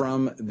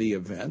from the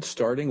event,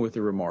 starting with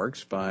the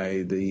remarks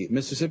by the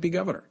Mississippi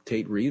governor,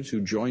 Tate Reeves, who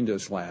joined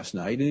us last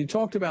night. And he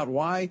talked about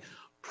why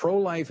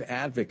pro-life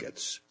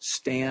advocates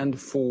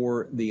stand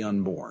for the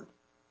unborn.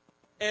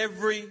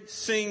 Every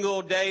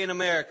single day in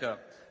America,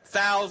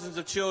 thousands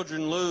of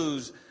children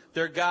lose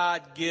their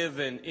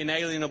God-given,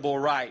 inalienable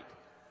right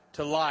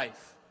to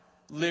life,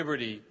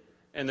 liberty,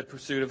 and the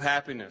pursuit of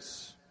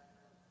happiness.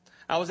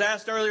 I was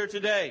asked earlier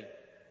today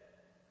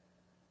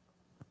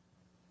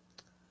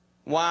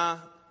why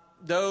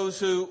those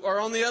who are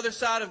on the other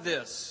side of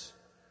this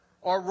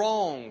are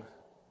wrong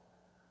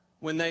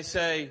when they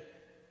say,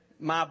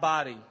 my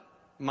body,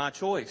 my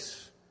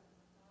choice.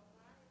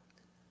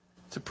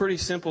 It's a pretty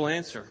simple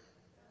answer.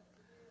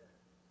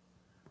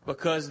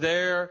 Because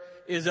there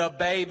is a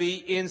baby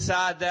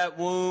inside that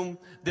womb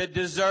that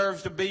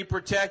deserves to be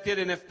protected.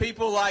 And if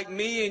people like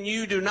me and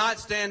you do not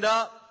stand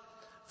up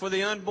for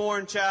the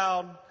unborn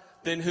child,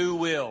 then who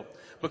will?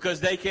 Because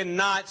they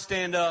cannot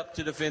stand up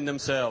to defend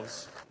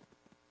themselves.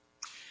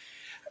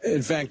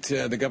 In fact,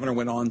 the governor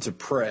went on to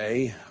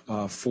pray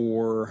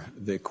for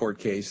the court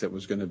case that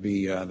was going to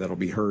be that'll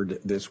be heard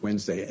this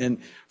Wednesday. And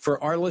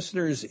for our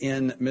listeners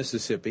in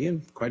Mississippi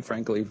and quite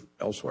frankly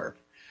elsewhere,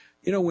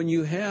 you know, when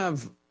you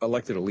have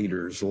elected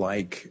leaders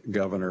like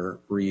Governor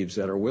Reeves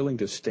that are willing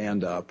to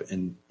stand up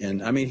and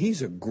I mean,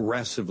 he's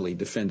aggressively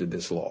defended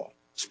this law,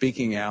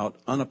 speaking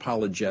out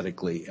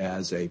unapologetically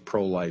as a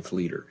pro-life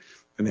leader,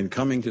 and then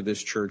coming to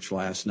this church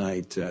last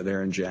night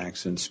there in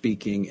Jackson,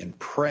 speaking and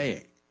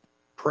praying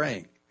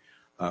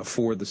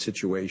for the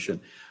situation.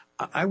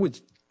 I would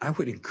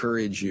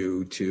encourage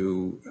you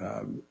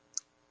to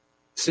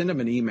send him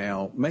an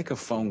email, make a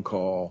phone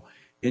call,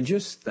 and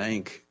just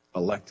thank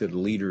elected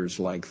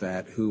leaders like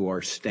that who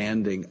are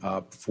standing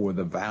up for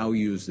the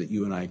values that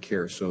you and I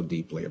care so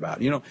deeply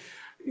about. You know,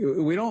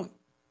 we don't,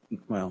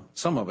 well,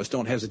 some of us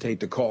don't hesitate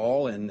to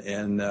call and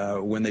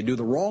when they do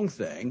the wrong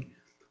thing,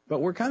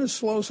 but we're kind of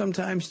slow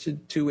sometimes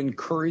to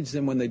encourage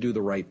them when they do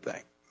the right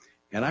thing.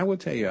 And I will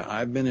tell you,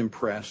 I've been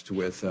impressed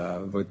with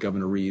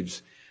Governor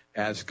Reeves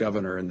as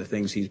governor and the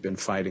things he's been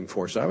fighting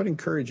for. So I would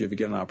encourage you, if you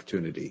get an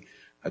opportunity,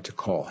 to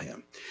call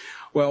him.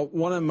 Well,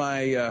 one of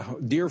my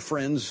dear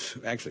friends,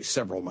 actually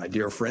several of my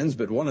dear friends,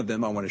 but one of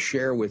them I want to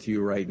share with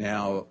you right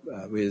now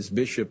is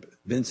Bishop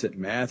Vincent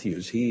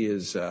Matthews. He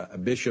is a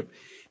bishop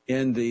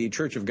in the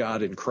Church of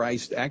God in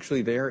Christ,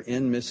 actually there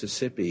in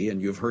Mississippi, and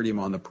you've heard him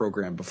on the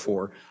program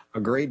before, a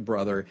great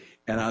brother.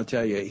 And I'll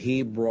tell you,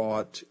 he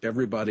brought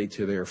everybody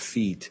to their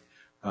feet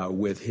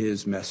with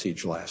his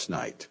message last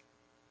night.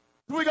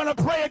 We're going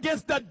to pray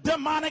against the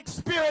demonic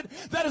spirit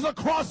that is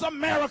across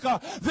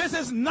America. This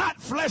is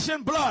not flesh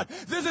and blood.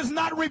 This is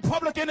not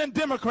Republican and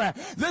Democrat.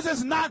 This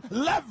is not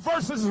left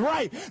versus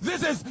right.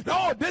 This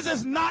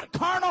is not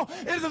carnal.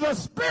 It is a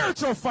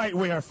spiritual fight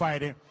we are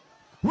fighting.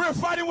 We're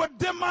fighting with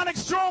demonic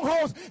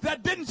strongholds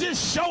that didn't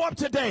just show up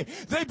today.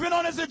 They've been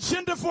on his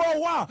agenda for a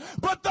while.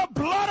 But the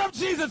blood of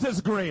Jesus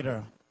is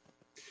greater.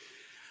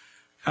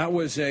 That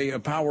was a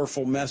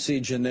powerful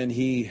message, and then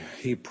he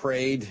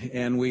prayed,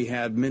 and we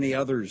had many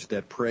others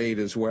that prayed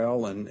as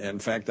well. And in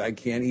fact, I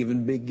can't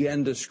even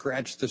begin to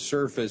scratch the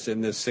surface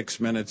in this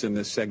 6 minutes in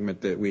this segment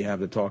that we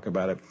have to talk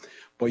about it.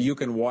 But you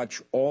can watch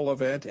all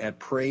of it at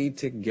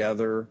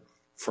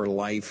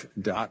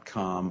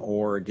PrayTogetherForLife.com,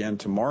 or again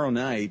tomorrow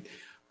night,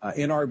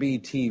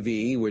 NRB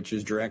TV, which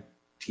is Direct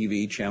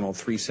TV channel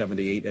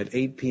 378 at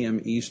 8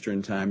 p.m.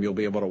 Eastern time. You'll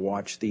be able to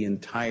watch the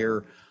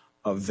entire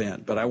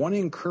event. But I want to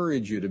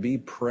encourage you to be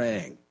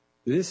praying.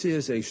 This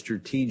is a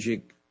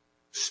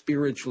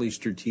spiritually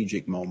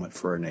strategic moment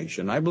for our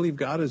nation. I believe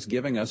God is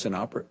giving us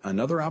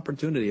another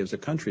opportunity as a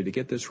country to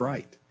get this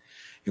right.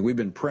 And we've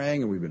been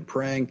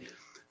praying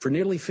for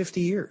nearly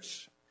 50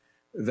 years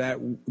that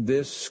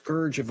this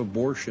scourge of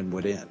abortion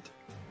would end.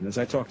 And as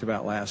I talked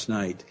about last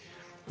night,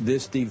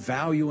 this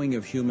devaluing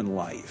of human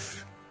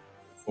life,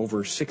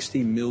 over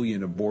 60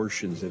 million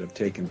abortions that have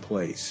taken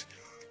place,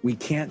 we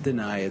can't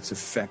deny its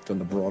effect on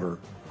the broader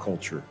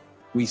culture.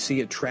 We see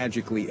it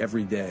tragically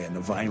every day in the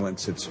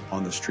violence that's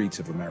on the streets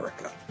of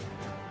America.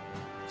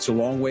 It's a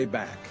long way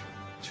back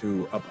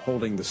to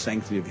upholding the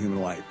sanctity of human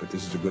life, but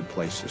this is a good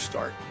place to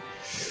start.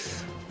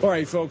 All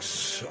right,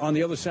 folks, on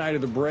the other side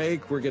of the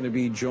break, we're going to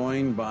be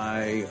joined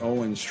by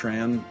Owen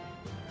Strachan.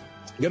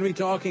 We're going to be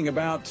talking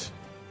about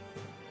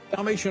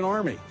Salvation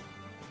Army.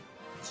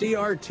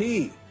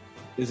 CRT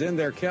is in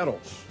their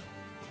kettles.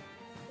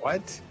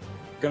 What?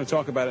 Going to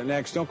talk about it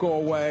next. Don't go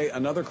away.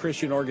 Another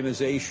Christian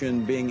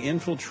organization being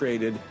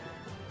infiltrated,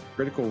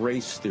 critical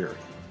race theory.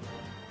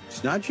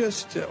 It's not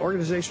just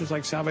organizations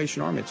like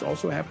Salvation Army. It's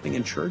also happening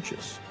in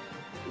churches.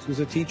 This is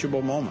a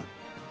teachable moment.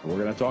 And we're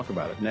going to talk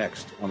about it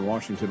next on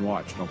Washington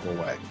Watch. Don't go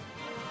away.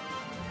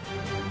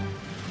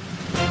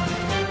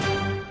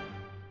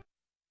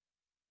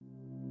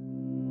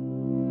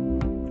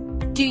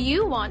 Do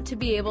you want to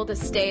be able to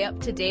stay up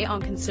to date on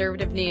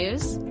conservative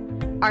news?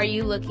 Are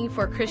you looking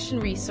for Christian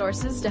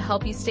resources to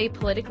help you stay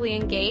politically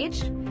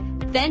engaged?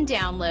 Then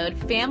download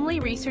Family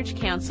Research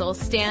Council's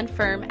Stand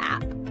Firm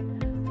app.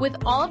 With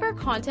all of our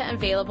content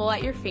available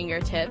at your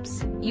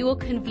fingertips, you will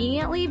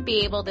conveniently be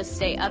able to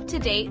stay up to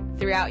date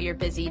throughout your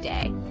busy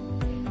day.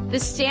 The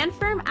Stand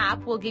Firm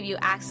app will give you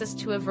access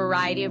to a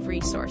variety of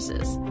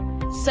resources,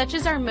 such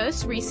as our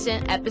most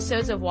recent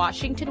episodes of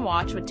Washington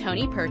Watch with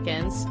Tony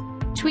Perkins,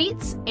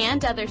 tweets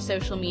and other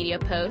social media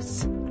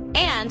posts,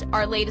 and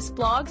our latest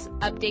blogs,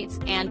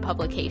 updates, and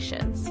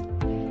publications.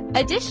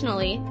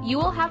 Additionally, you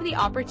will have the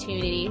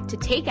opportunity to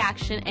take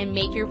action and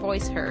make your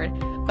voice heard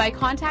by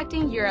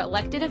contacting your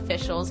elected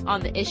officials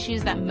on the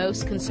issues that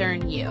most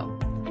concern you.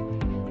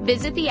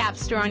 Visit the App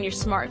Store on your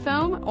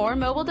smartphone or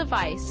mobile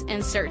device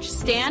and search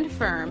Stand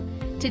Firm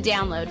to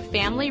download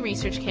Family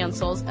Research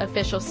Council's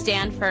official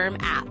Stand Firm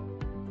app.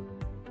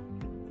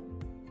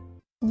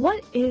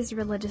 What is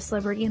religious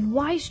liberty and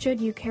why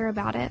should you care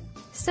about it?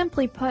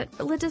 Simply put,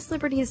 religious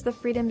liberty is the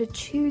freedom to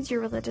choose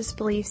your religious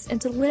beliefs and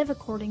to live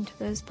according to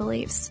those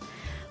beliefs.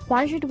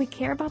 Why should we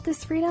care about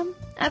this freedom?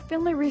 At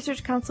Family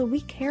Research Council,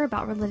 we care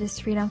about religious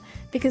freedom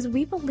because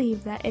we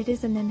believe that it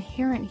is an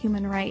inherent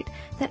human right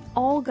that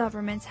all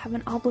governments have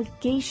an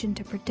obligation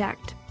to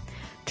protect.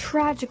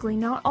 Tragically,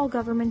 not all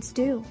governments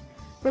do.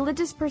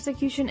 Religious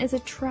persecution is a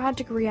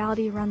tragic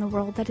reality around the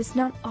world that is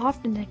not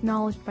often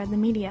acknowledged by the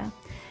media,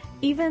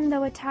 even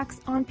though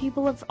attacks on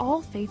people of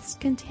all faiths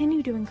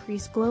continue to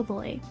increase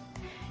globally.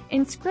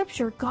 In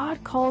Scripture,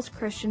 God calls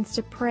Christians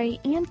to pray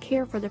and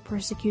care for the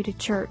persecuted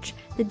church,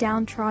 the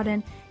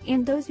downtrodden,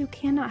 and those who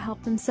cannot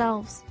help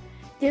themselves.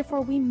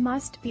 Therefore, we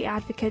must be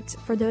advocates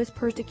for those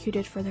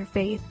persecuted for their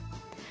faith.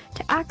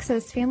 To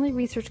access Family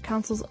Research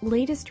Council's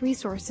latest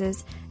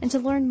resources and to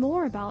learn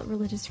more about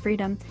religious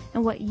freedom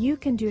and what you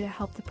can do to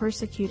help the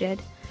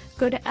persecuted,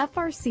 go to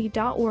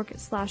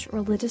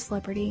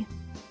frc.org/religiousliberty.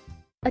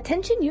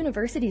 Attention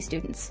university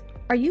students.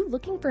 Are you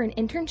looking for an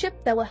internship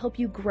that will help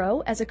you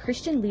grow as a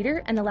Christian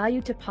leader and allow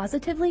you to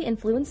positively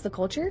influence the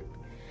culture?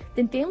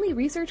 Then Family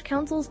Research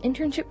Council's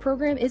internship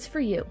program is for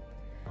you.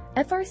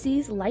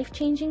 FRC's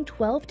life-changing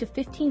 12 to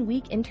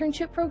 15-week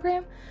internship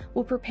program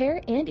will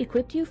prepare and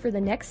equip you for the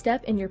next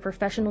step in your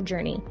professional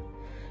journey.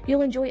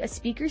 You'll enjoy a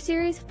speaker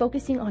series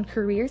focusing on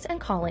careers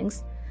and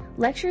callings,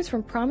 lectures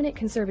from prominent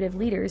conservative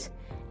leaders,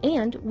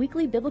 and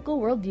weekly biblical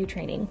worldview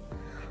training.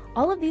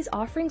 All of these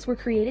offerings were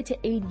created to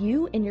aid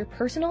you in your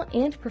personal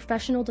and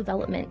professional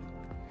development.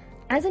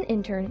 As an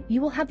intern, you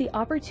will have the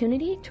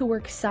opportunity to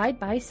work side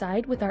by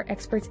side with our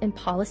experts in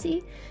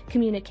policy,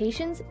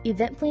 communications,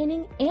 event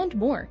planning, and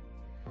more.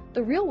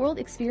 The real-world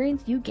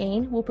experience you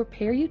gain will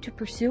prepare you to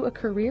pursue a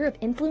career of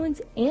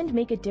influence and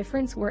make a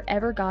difference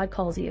wherever God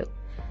calls you.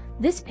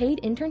 This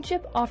paid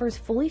internship offers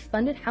fully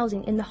funded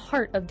housing in the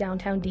heart of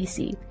downtown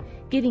DC,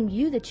 giving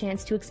you the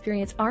chance to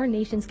experience our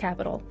nation's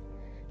capital.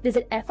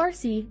 Visit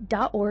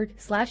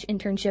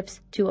frc.org/internships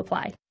to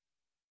apply.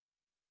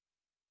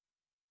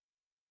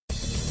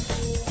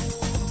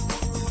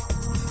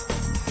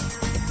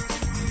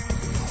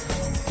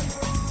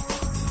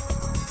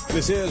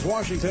 This is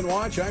Washington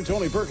Watch. I'm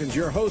Tony Perkins,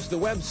 your host. The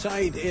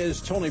website is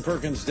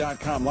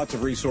TonyPerkins.com. Lots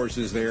of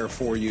resources there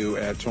for you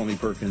at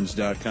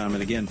TonyPerkins.com.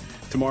 And again,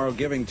 tomorrow,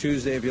 Giving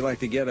Tuesday, if you'd like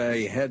to get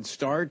a head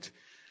start,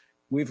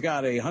 we've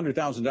got a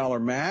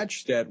 $100,000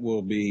 match that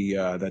will be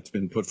that's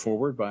been put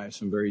forward by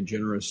some very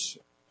generous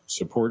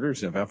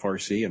supporters of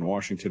FRC and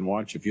Washington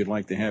Watch. If you'd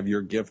like to have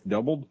your gift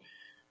doubled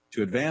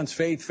to advance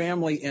faith,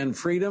 family, and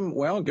freedom,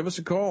 well, give us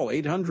a call,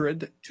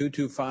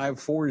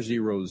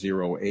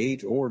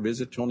 800-225-4008, or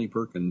visit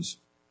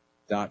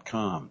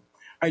TonyPerkins.com.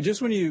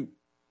 Just when you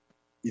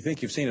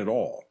think you've seen it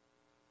all,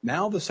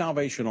 now the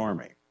Salvation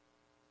Army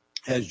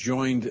has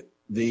joined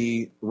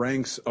the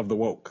ranks of the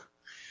woke.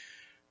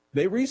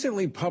 They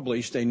recently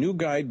published a new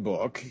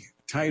guidebook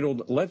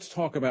titled Let's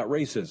Talk About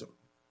Racism.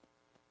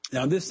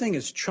 Now, this thing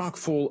is chock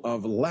full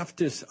of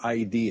leftist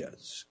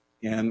ideas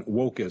and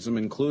wokeism,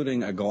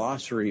 including a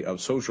glossary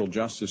of social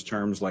justice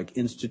terms like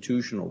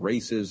institutional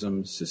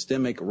racism,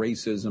 systemic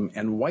racism,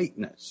 and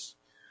whiteness.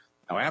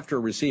 Now, after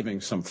receiving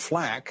some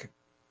flack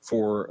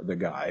for the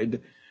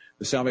guide,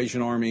 the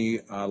Salvation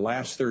Army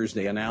last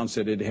Thursday announced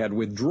that it had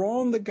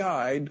withdrawn the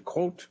guide,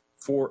 quote,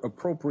 for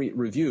appropriate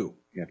review,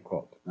 end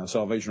quote. Now,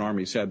 Salvation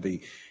Army said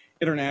the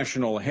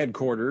international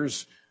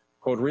headquarters,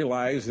 quote,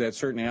 realized that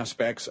certain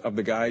aspects of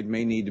the guide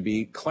may need to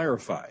be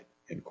clarified,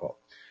 end quote.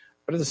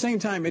 But at the same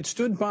time, it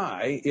stood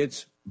by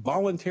its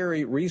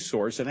voluntary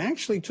resource and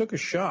actually took a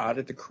shot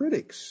at the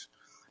critics.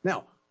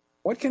 Now,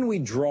 what can we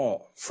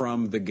draw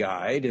from the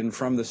guide and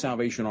from the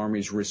Salvation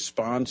Army's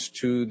response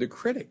to the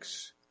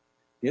critics?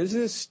 Is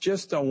this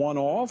just a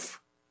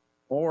one-off,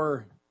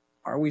 or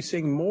are we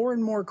seeing more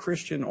and more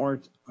Christian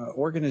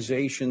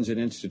organizations and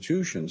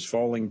institutions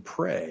falling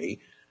prey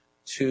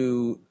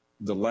to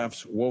the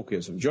left's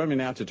wokeism? Joining me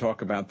now to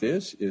talk about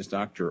this is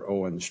Dr.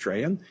 Owen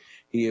Strachan.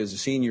 He is a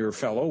senior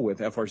fellow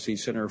with FRC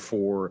Center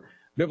for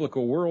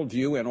Biblical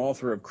Worldview and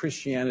author of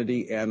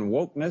Christianity and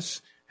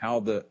Wokeness, How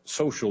the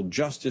Social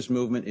Justice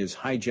Movement is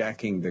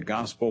Hijacking the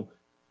Gospel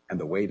and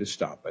the Way to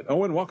Stop It.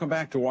 Owen, welcome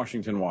back to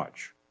Washington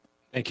Watch.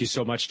 Thank you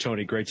so much,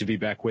 Tony. Great to be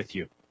back with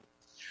you.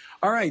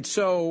 All right,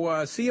 so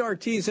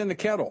CRT's in the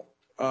kettle.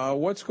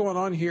 What's going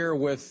on here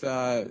with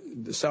the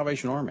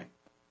Salvation Army?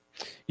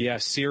 Yeah,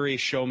 Siri,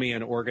 show me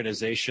an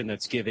organization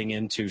that's giving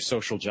into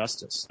social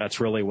justice. That's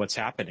really what's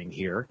happening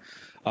here.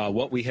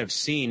 What we have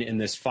seen in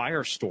this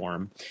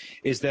firestorm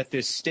is that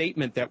this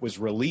statement that was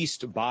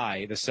released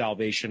by the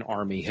Salvation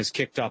Army has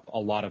kicked up a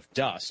lot of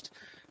dust.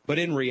 But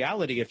in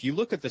reality, if you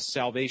look at the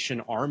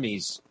Salvation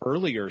Army's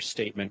earlier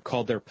statement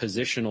called their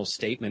positional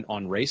statement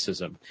on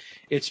racism,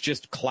 it's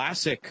just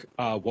classic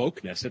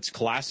wokeness. It's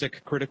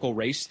classic critical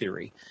race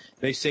theory.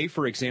 They say,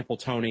 for example,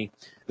 Tony,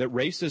 that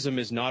racism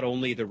is not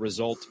only the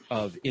result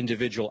of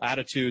individual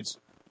attitudes,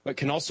 but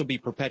can also be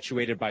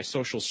perpetuated by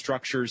social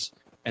structures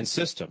and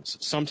systems.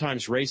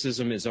 Sometimes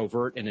racism is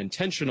overt and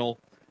intentional,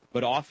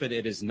 but often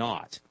it is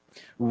not.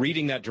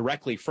 Reading that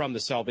directly from the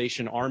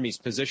Salvation Army's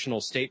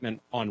positional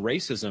statement on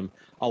racism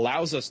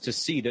allows us to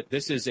see that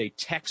this is a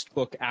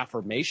textbook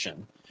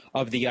affirmation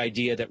of the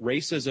idea that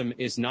racism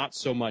is not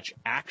so much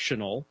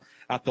actional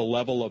at the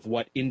level of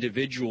what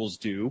individuals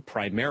do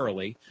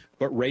primarily,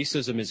 but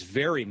racism is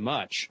very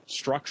much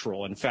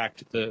structural. In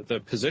fact,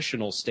 the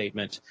positional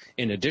statement,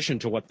 in addition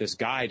to what this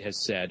guide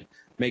has said,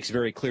 makes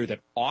very clear that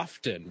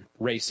often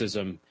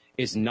racism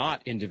is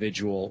not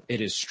individual,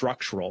 it is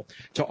structural.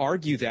 To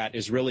argue that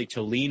is really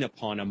to lean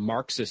upon a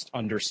Marxist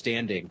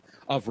understanding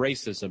of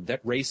racism,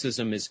 that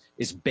racism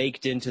is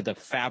baked into the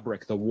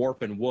fabric, the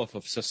warp and woof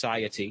of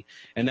society.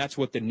 And that's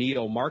what the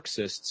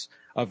neo-Marxists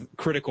of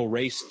critical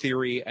race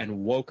theory and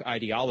woke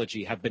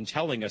ideology have been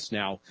telling us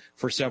now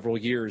for several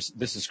years.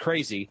 This is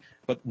crazy,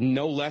 but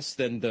no less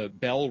than the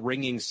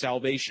bell-ringing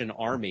Salvation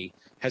Army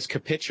has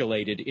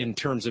capitulated in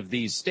terms of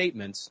these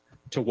statements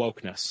to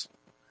wokeness.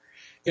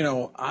 You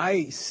know,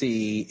 I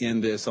see in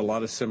this a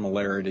lot of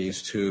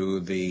similarities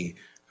to the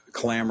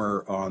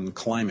clamor on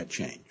climate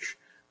change,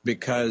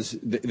 because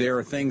there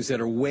are things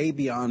that are way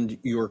beyond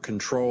your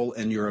control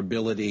and your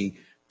ability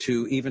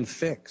to even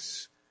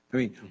fix. I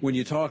mean, when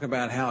you talk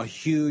about how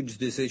huge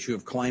this issue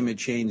of climate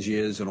change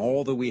is and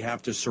all that we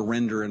have to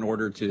surrender in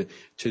order to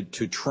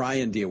try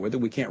and deal with it,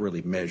 we can't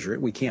really measure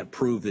it. We can't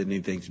prove that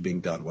anything's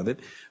being done with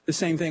it. The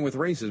same thing with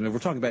racism. If we're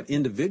talking about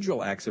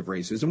individual acts of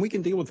racism, we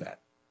can deal with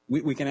that.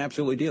 We can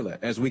absolutely deal with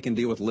that. As we can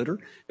deal with litter,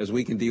 as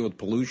we can deal with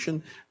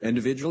pollution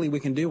individually, we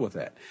can deal with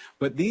that.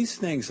 But these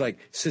things like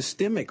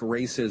systemic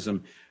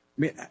racism,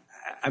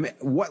 I mean,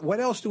 what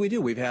else do we do?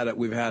 We've had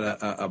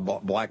a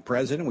black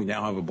president. We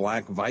now have a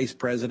black vice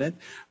president.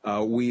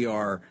 We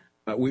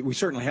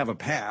certainly have a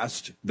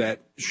past that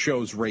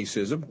shows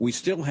racism. We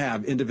still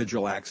have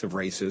individual acts of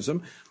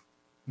racism.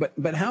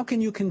 But how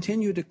can you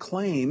continue to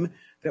claim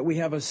that we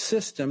have a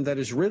system that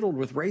is riddled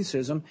with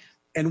racism?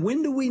 And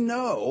when do we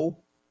know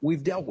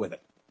we've dealt with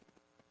it?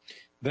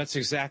 That's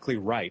exactly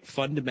right.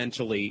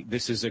 Fundamentally,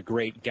 this is a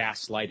great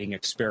gaslighting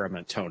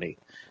experiment, Tony,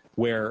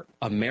 where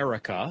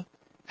America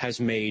has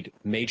made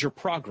major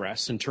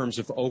progress in terms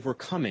of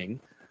overcoming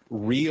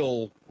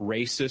real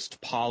racist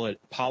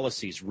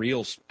policies,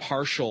 real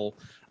partial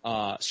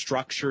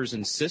structures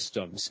and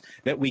systems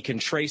that we can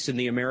trace in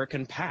the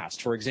American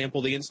past. For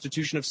example, the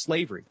institution of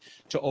slavery.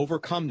 To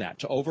overcome that,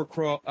 to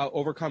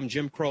overcome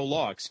Jim Crow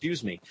law,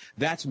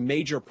 that's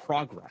major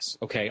progress.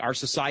 Okay, our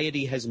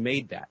society has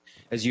made that,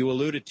 as you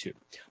alluded to.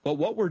 But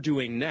what we're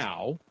doing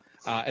now,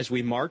 as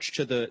we march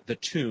to the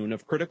tune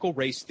of critical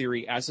race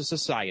theory as a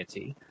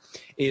society,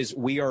 is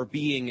we are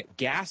being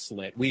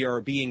gaslit. We are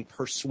being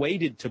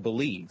persuaded to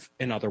believe,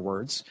 in other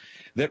words,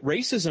 that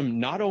racism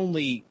not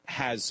only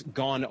has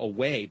gone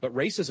away, but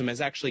racism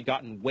has actually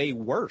gotten way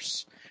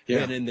worse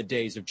than in the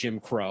days of Jim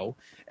Crow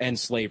and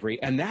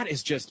slavery. And that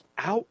is just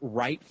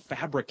outright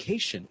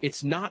fabrication.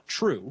 It's not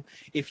true.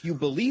 If you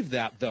believe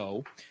that,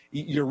 though,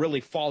 you're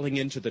really falling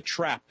into the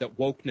trap that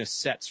wokeness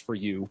sets for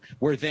you,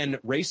 where then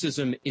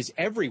racism is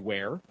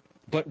everywhere.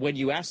 But when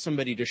you ask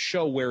somebody to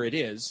show where it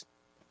is,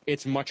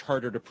 it's much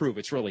harder to prove.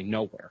 It's really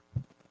nowhere.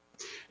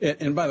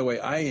 And by the way,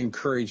 I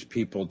encourage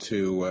people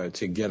to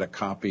get a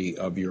copy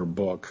of your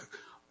book,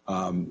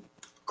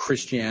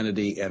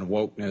 Christianity and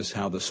Wokeness,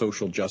 How the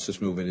Social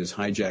Justice Movement is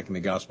Hijacking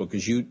the Gospel,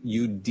 because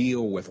you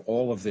deal with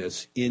all of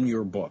this in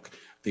your book,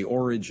 the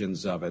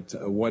origins of it,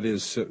 what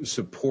is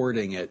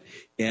supporting it,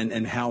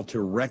 and how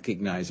to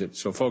recognize it.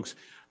 So, folks,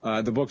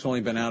 the book's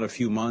only been out a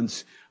few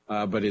months.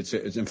 But it's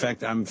in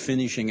fact, I'm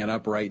finishing it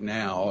up right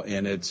now,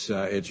 and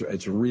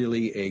it's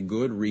really a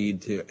good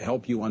read to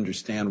help you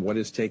understand what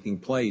is taking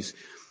place.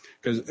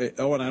 Because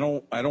and I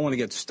don't want to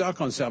get stuck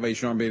on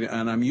Salvation Army,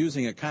 and I'm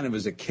using it kind of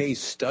as a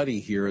case study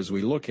here as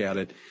we look at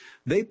it.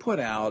 They put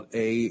out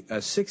a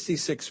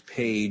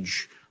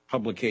 66-page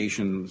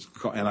publication,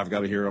 and I've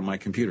got it here on my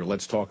computer.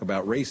 Let's talk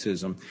about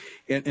racism.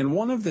 And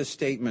one of the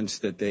statements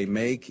that they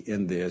make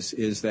in this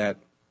is that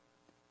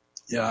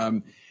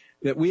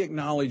that we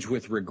acknowledge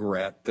with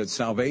regret that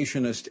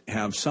Salvationists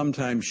have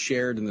sometimes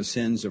shared in the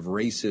sins of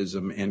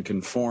racism and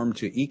conformed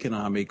to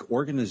economic,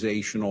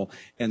 organizational,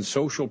 and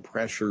social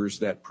pressures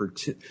that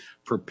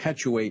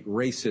perpetuate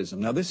racism.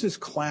 Now, this is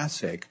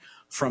classic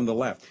from the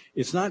left.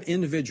 It's not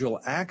individual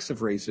acts of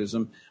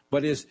racism,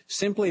 but is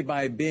simply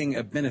by being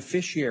a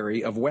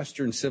beneficiary of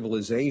Western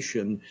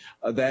civilization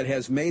that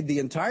has made the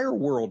entire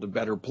world a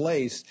better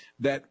place,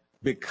 that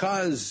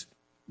because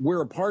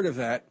we're a part of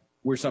that,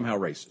 we're somehow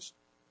racist.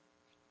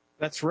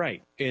 That's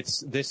right.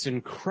 It's this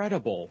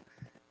incredible,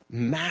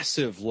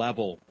 massive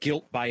level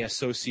guilt by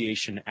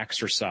association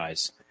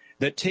exercise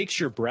that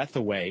takes your breath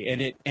away,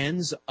 and it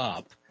ends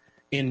up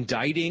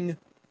indicting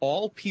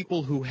all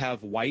people who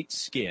have white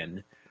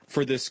skin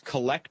for this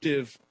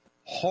collective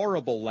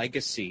horrible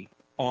legacy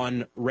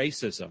on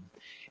racism.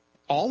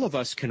 All of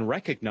us can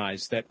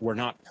recognize that we're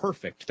not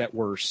perfect, that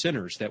we're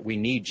sinners, that we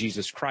need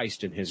Jesus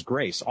Christ and his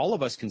grace. All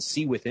of us can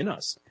see within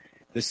us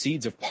the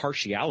seeds of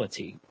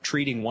partiality,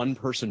 treating one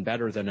person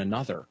better than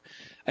another.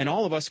 And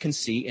all of us can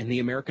see in the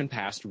American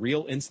past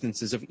real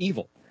instances of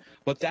evil.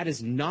 But that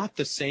is not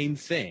the same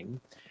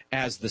thing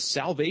as the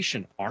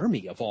Salvation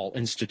Army of all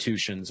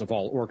institutions, of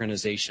all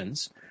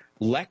organizations,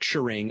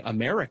 lecturing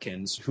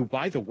Americans who,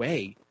 by the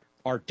way,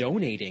 are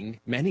donating,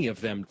 many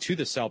of them, to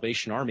the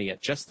Salvation Army at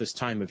just this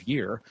time of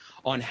year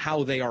on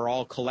how they are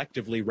all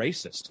collectively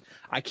racist.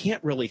 I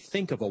can't really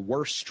think of a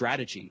worse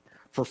strategy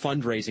for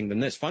fundraising than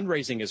this.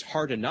 Fundraising is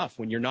hard enough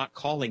when you're not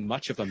calling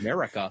much of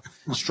America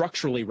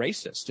structurally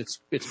racist.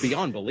 It's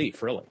beyond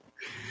belief, really.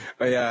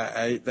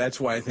 Yeah, that's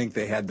why I think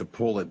they had to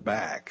pull it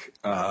back,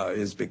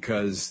 is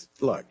because,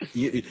 look,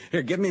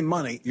 here, give me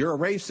money. You're a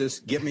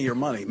racist. Give me your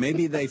money.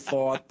 Maybe they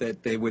thought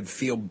that they would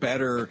feel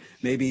better,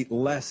 maybe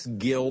less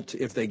guilt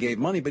if they gave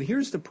money. But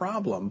here's the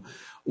problem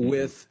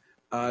with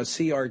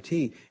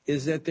CRT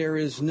is that there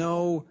is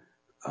no,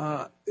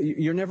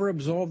 you're never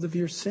absolved of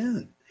your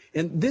sin.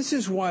 And this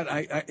is what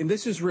and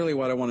this is really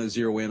what I want to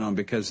zero in on,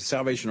 because the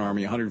Salvation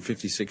Army,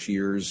 156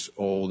 years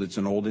old, it's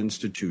an old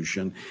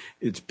institution.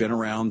 It's been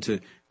around to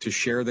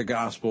share the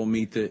gospel,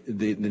 meet the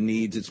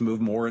needs. It's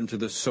moved more into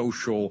the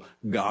social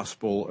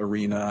gospel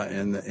arena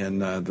in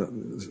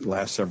the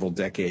last several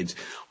decades.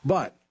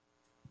 But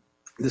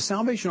the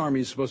Salvation Army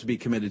is supposed to be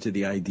committed to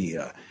the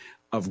idea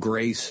of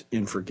grace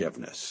and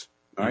forgiveness,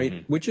 all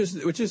right? Which is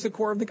the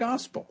core of the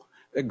gospel.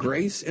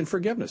 Grace and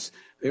forgiveness.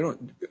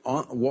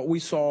 What we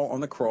saw on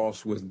the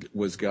cross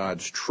was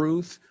God's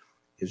truth,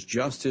 his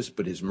justice,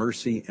 but his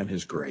mercy and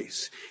his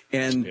grace.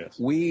 And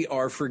we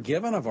are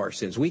forgiven of our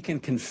sins. We can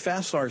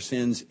confess our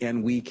sins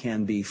and we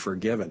can be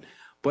forgiven.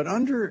 But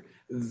under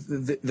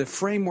the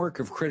framework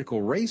of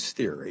critical race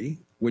theory,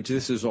 which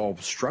this is all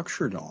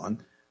structured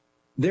on,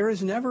 there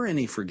is never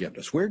any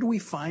forgiveness. Where do we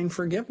find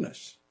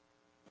forgiveness?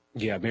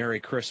 Yeah, Merry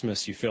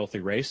Christmas, you filthy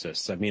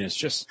racists. I mean, it's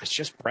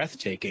just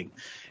breathtaking,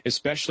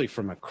 especially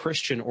from a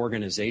Christian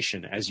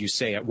organization, as you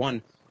say,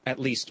 at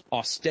least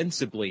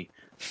ostensibly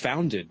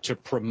founded to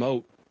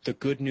promote the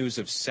good news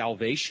of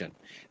salvation.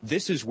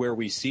 This is where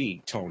we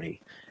see,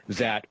 Tony,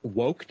 that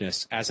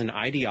wokeness as an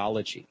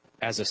ideology,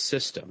 as a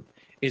system,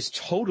 is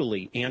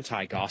totally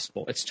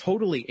anti-gospel. It's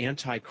totally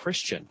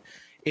anti-Christian.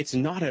 It's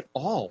not at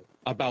all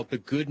about the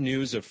good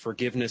news of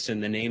forgiveness in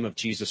the name of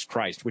Jesus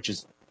Christ, which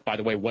is, by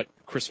the way, what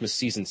Christmas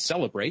season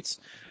celebrates.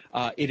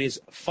 It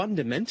is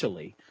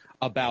fundamentally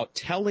about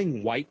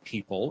telling white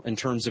people, in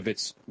terms of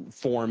its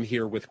form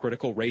here with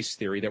critical race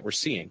theory that we're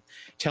seeing,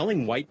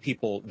 telling white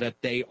people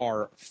that they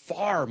are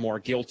far more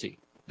guilty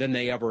than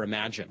they ever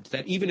imagined,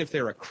 that even if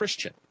they're a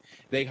Christian,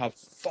 they have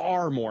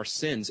far more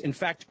sins. In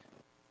fact,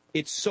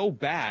 it's so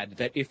bad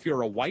that if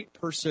you're a white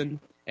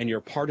person and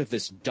you're part of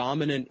this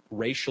dominant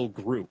racial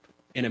group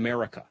in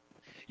America,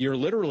 you're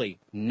literally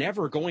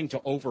never going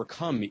to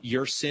overcome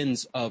your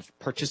sins of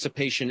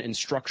participation in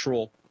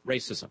structural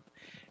racism.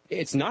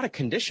 It's not a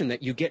condition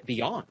that you get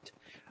beyond.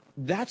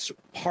 That's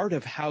part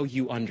of how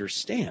you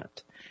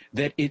understand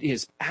that it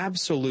is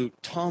absolute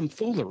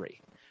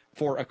tomfoolery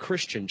for a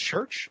Christian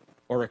church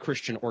or a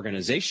Christian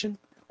organization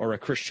or a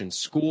Christian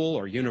school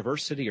or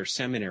university or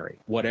seminary,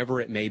 whatever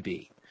it may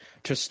be,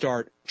 to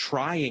start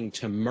trying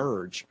to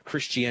merge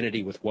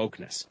Christianity with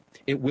wokeness.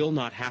 It will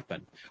not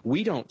happen.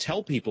 We don't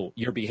tell people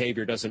your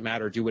behavior doesn't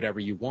matter, do whatever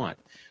you want.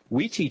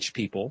 We teach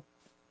people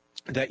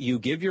that you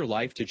give your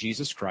life to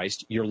Jesus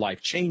Christ, your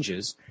life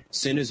changes,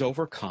 sin is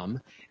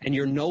overcome, and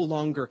you're no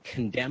longer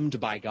condemned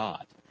by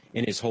God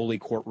in his holy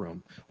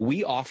courtroom.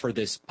 We offer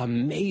this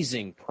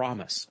amazing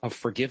promise of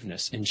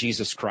forgiveness in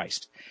Jesus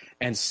Christ.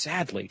 And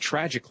sadly,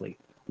 tragically,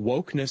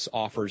 wokeness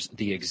offers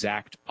the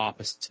exact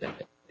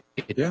opposite.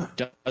 It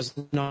does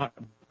not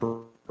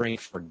bring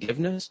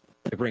forgiveness,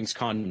 it brings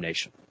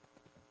condemnation.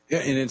 Yeah,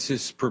 and it's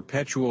this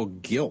perpetual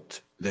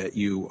guilt that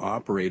you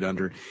operate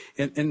under.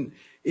 And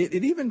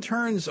it even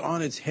turns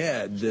on its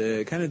head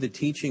the kind of the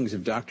teachings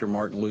of Dr.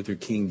 Martin Luther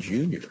King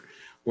Jr.,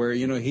 where,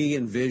 he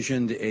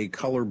envisioned a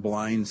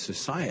colorblind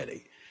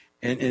society.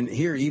 And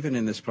here, even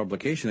in this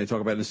publication, they talk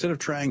about, instead of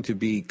trying to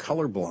be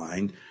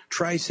colorblind,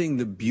 try seeing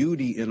the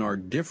beauty in our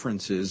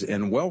differences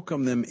and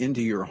welcome them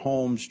into your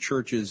homes,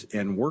 churches,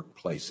 and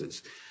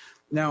workplaces.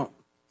 Now,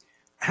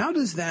 how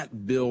does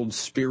that build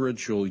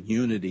spiritual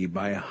unity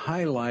by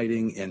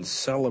highlighting and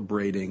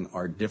celebrating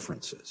our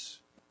differences?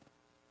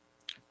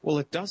 Well,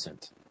 it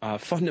doesn't.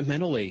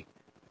 Fundamentally,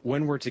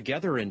 when we're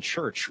together in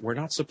church, we're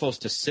not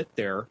supposed to sit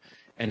there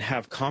and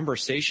have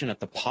conversation at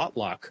the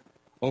potluck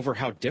over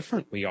how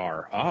different we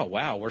are. Oh,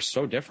 wow, we're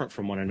so different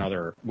from one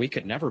another. We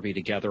could never be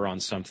together on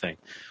something.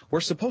 We're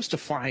supposed to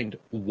find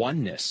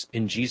oneness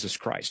in Jesus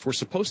Christ. We're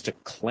supposed to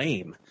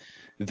claim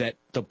that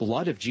the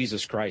blood of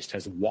Jesus Christ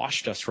has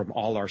washed us from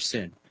all our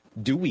sin.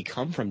 Do we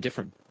come from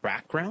different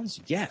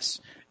backgrounds? Yes.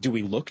 Do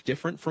we look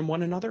different from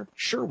one another?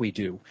 Sure we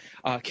do.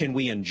 Can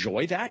we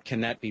enjoy that?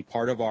 Can that be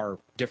part of our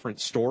different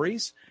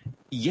stories?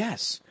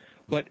 Yes.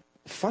 But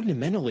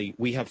fundamentally,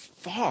 we have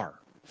far,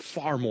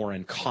 far more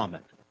in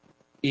common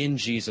in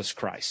Jesus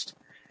Christ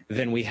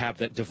than we have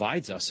that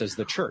divides us as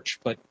the church.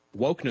 But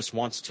wokeness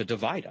wants to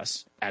divide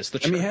us as the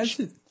church.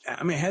 Doesn't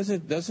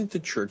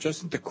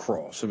the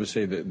cross, I would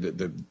say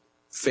the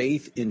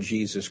faith in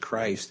Jesus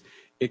Christ,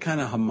 it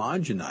kind of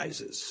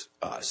homogenizes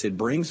us. It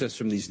brings us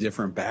from these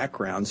different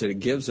backgrounds, and it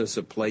gives us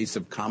a place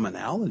of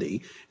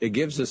commonality. It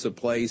gives us a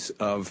place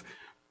of,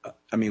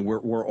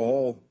 we're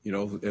all,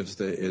 as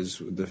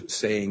the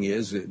saying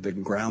is, the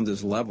ground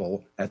is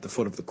level at the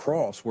foot of the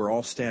cross. We're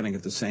all standing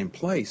at the same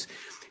place.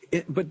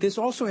 But this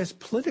also has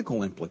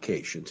political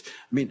implications.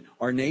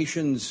 Our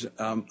nation's,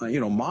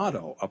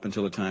 motto up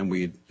until the time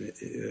we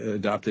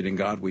adopted "In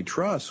God We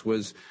Trust"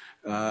 was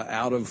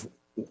out of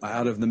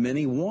the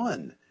many,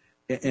 one.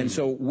 And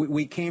so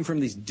we came from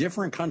these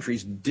different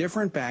countries,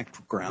 different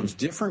backgrounds,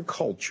 different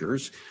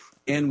cultures,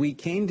 and we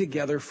came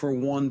together for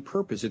one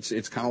purpose.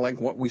 It's kind of like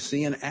what we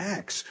see in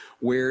Acts,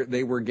 where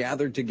they were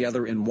gathered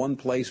together in one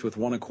place with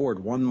one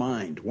accord, one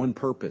mind, one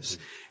purpose.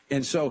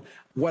 And so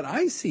what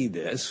I see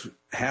this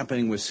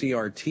happening with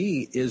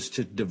CRT is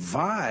to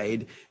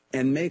divide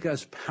and make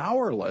us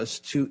powerless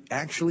to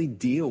actually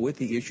deal with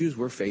the issues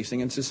we're facing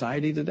in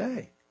society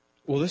today.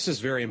 Well, this is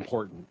very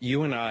important.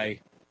 You and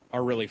I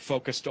are really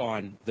focused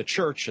on the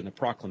church and the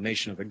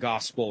proclamation of the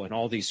gospel and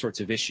all these sorts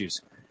of issues,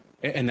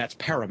 and that's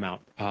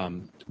paramount.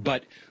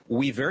 But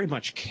we very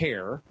much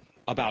care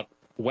about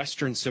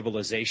Western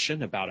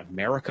civilization, about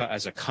America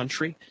as a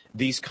country,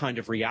 these kind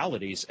of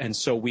realities. And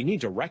so we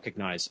need to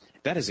recognize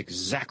that is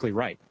exactly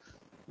right.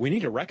 We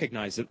need to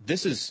recognize that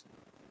this is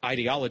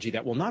ideology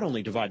that will not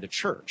only divide the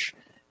church,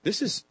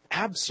 this is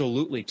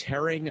absolutely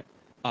tearing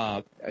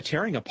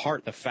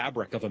apart the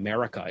fabric of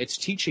America. It's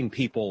teaching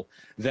people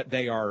that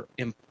they are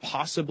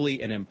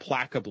impossibly and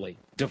implacably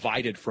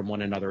divided from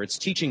one another. It's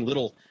teaching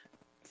little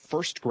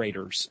first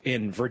graders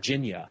in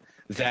Virginia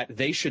that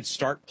they should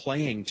start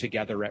playing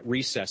together at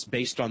recess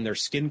based on their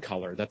skin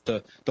color, that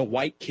the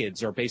white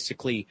kids are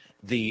basically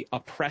the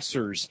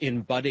oppressors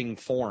in budding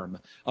form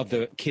of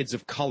the kids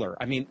of color.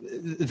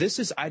 This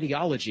is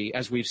ideology,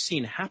 as we've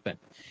seen happen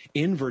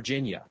in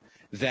Virginia,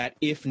 that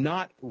if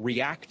not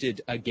reacted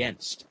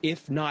against,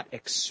 if not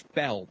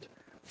expelled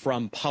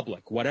from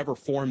public, whatever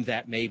form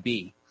that may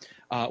be,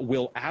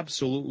 will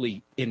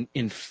absolutely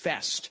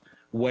infest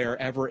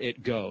wherever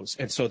it goes.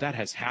 And so that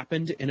has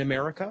happened in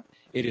America.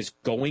 It is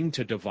going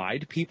to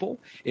divide people.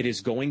 It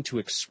is going to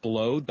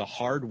explode the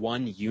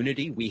hard-won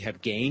unity we have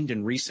gained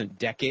in recent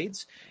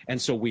decades.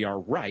 And so we are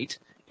right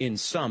in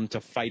some to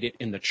fight it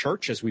in the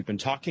church, as we've been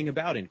talking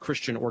about, in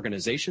Christian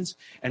organizations.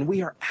 And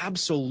we are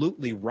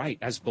absolutely right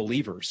as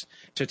believers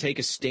to take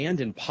a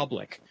stand in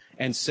public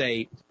and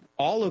say,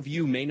 all of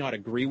you may not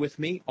agree with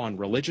me on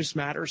religious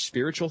matters,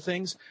 spiritual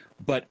things,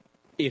 but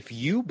if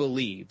you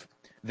believe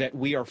that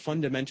we are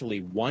fundamentally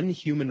one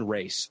human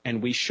race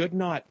and we should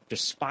not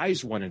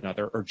despise one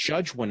another or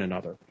judge one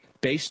another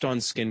based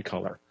on skin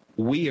color,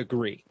 we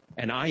agree,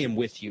 and I am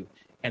with you.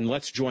 And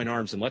let's join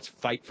arms and let's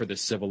fight for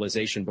this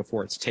civilization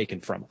before it's taken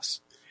from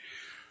us.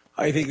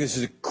 I think this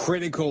is a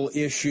critical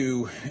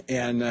issue,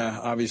 and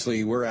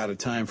obviously we're out of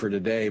time for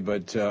today.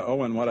 But,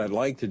 Owen, what I'd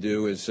like to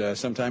do is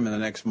sometime in the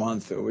next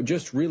month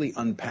just really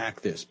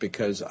unpack this,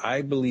 because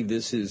I believe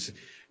this is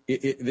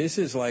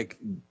like,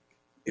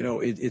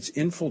 it's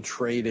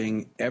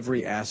infiltrating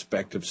every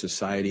aspect of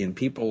society, and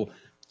people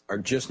are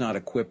just not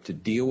equipped to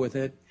deal with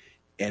it.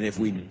 And if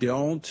we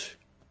don't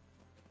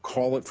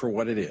call it for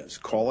what it is,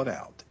 call it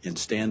out, and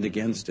stand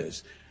against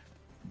us,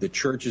 the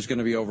church is going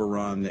to be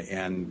overrun,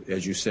 and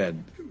as you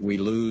said, we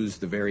lose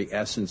the very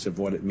essence of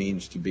what it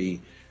means to be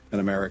an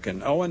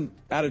American. Owen,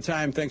 out of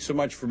time. Thanks so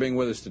much for being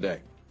with us today.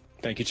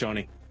 Thank you,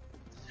 Tony.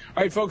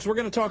 All right, folks, we're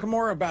going to talk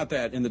more about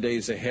that in the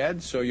days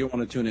ahead, so you'll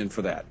want to tune in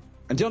for that.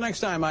 Until next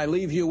time, I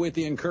leave you with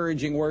the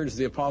encouraging words of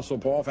the Apostle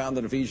Paul found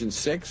in Ephesians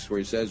 6, where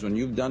he says, when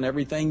you've done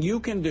everything you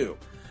can do,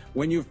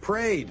 when you've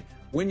prayed,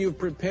 when you've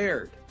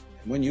prepared,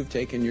 and when you've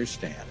taken your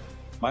stand,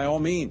 by all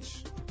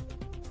means,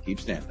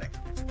 keep standing.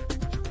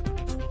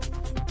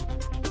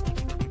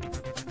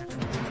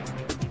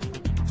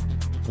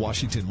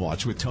 Washington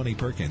Watch with Tony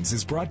Perkins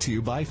is brought to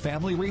you by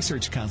Family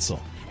Research Council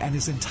and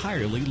is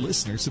entirely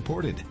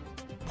listener-supported.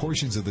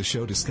 Portions of the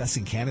show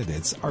discussing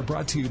candidates are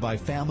brought to you by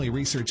Family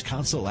Research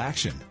Council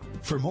Action.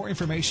 For more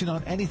information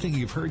on anything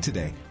you've heard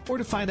today, or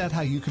to find out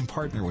how you can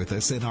partner with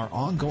us in our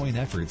ongoing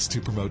efforts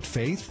to promote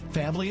faith,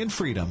 family, and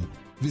freedom,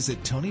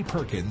 visit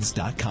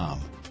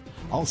TonyPerkins.com.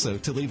 Also,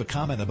 to leave a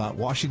comment about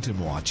Washington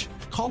Watch,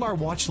 call our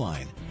watch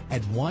line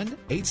at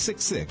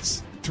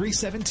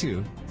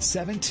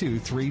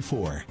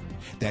 1-866-372-7234.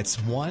 That's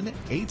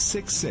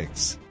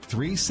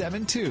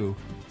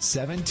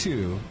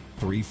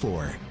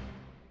 1-866-372-7234.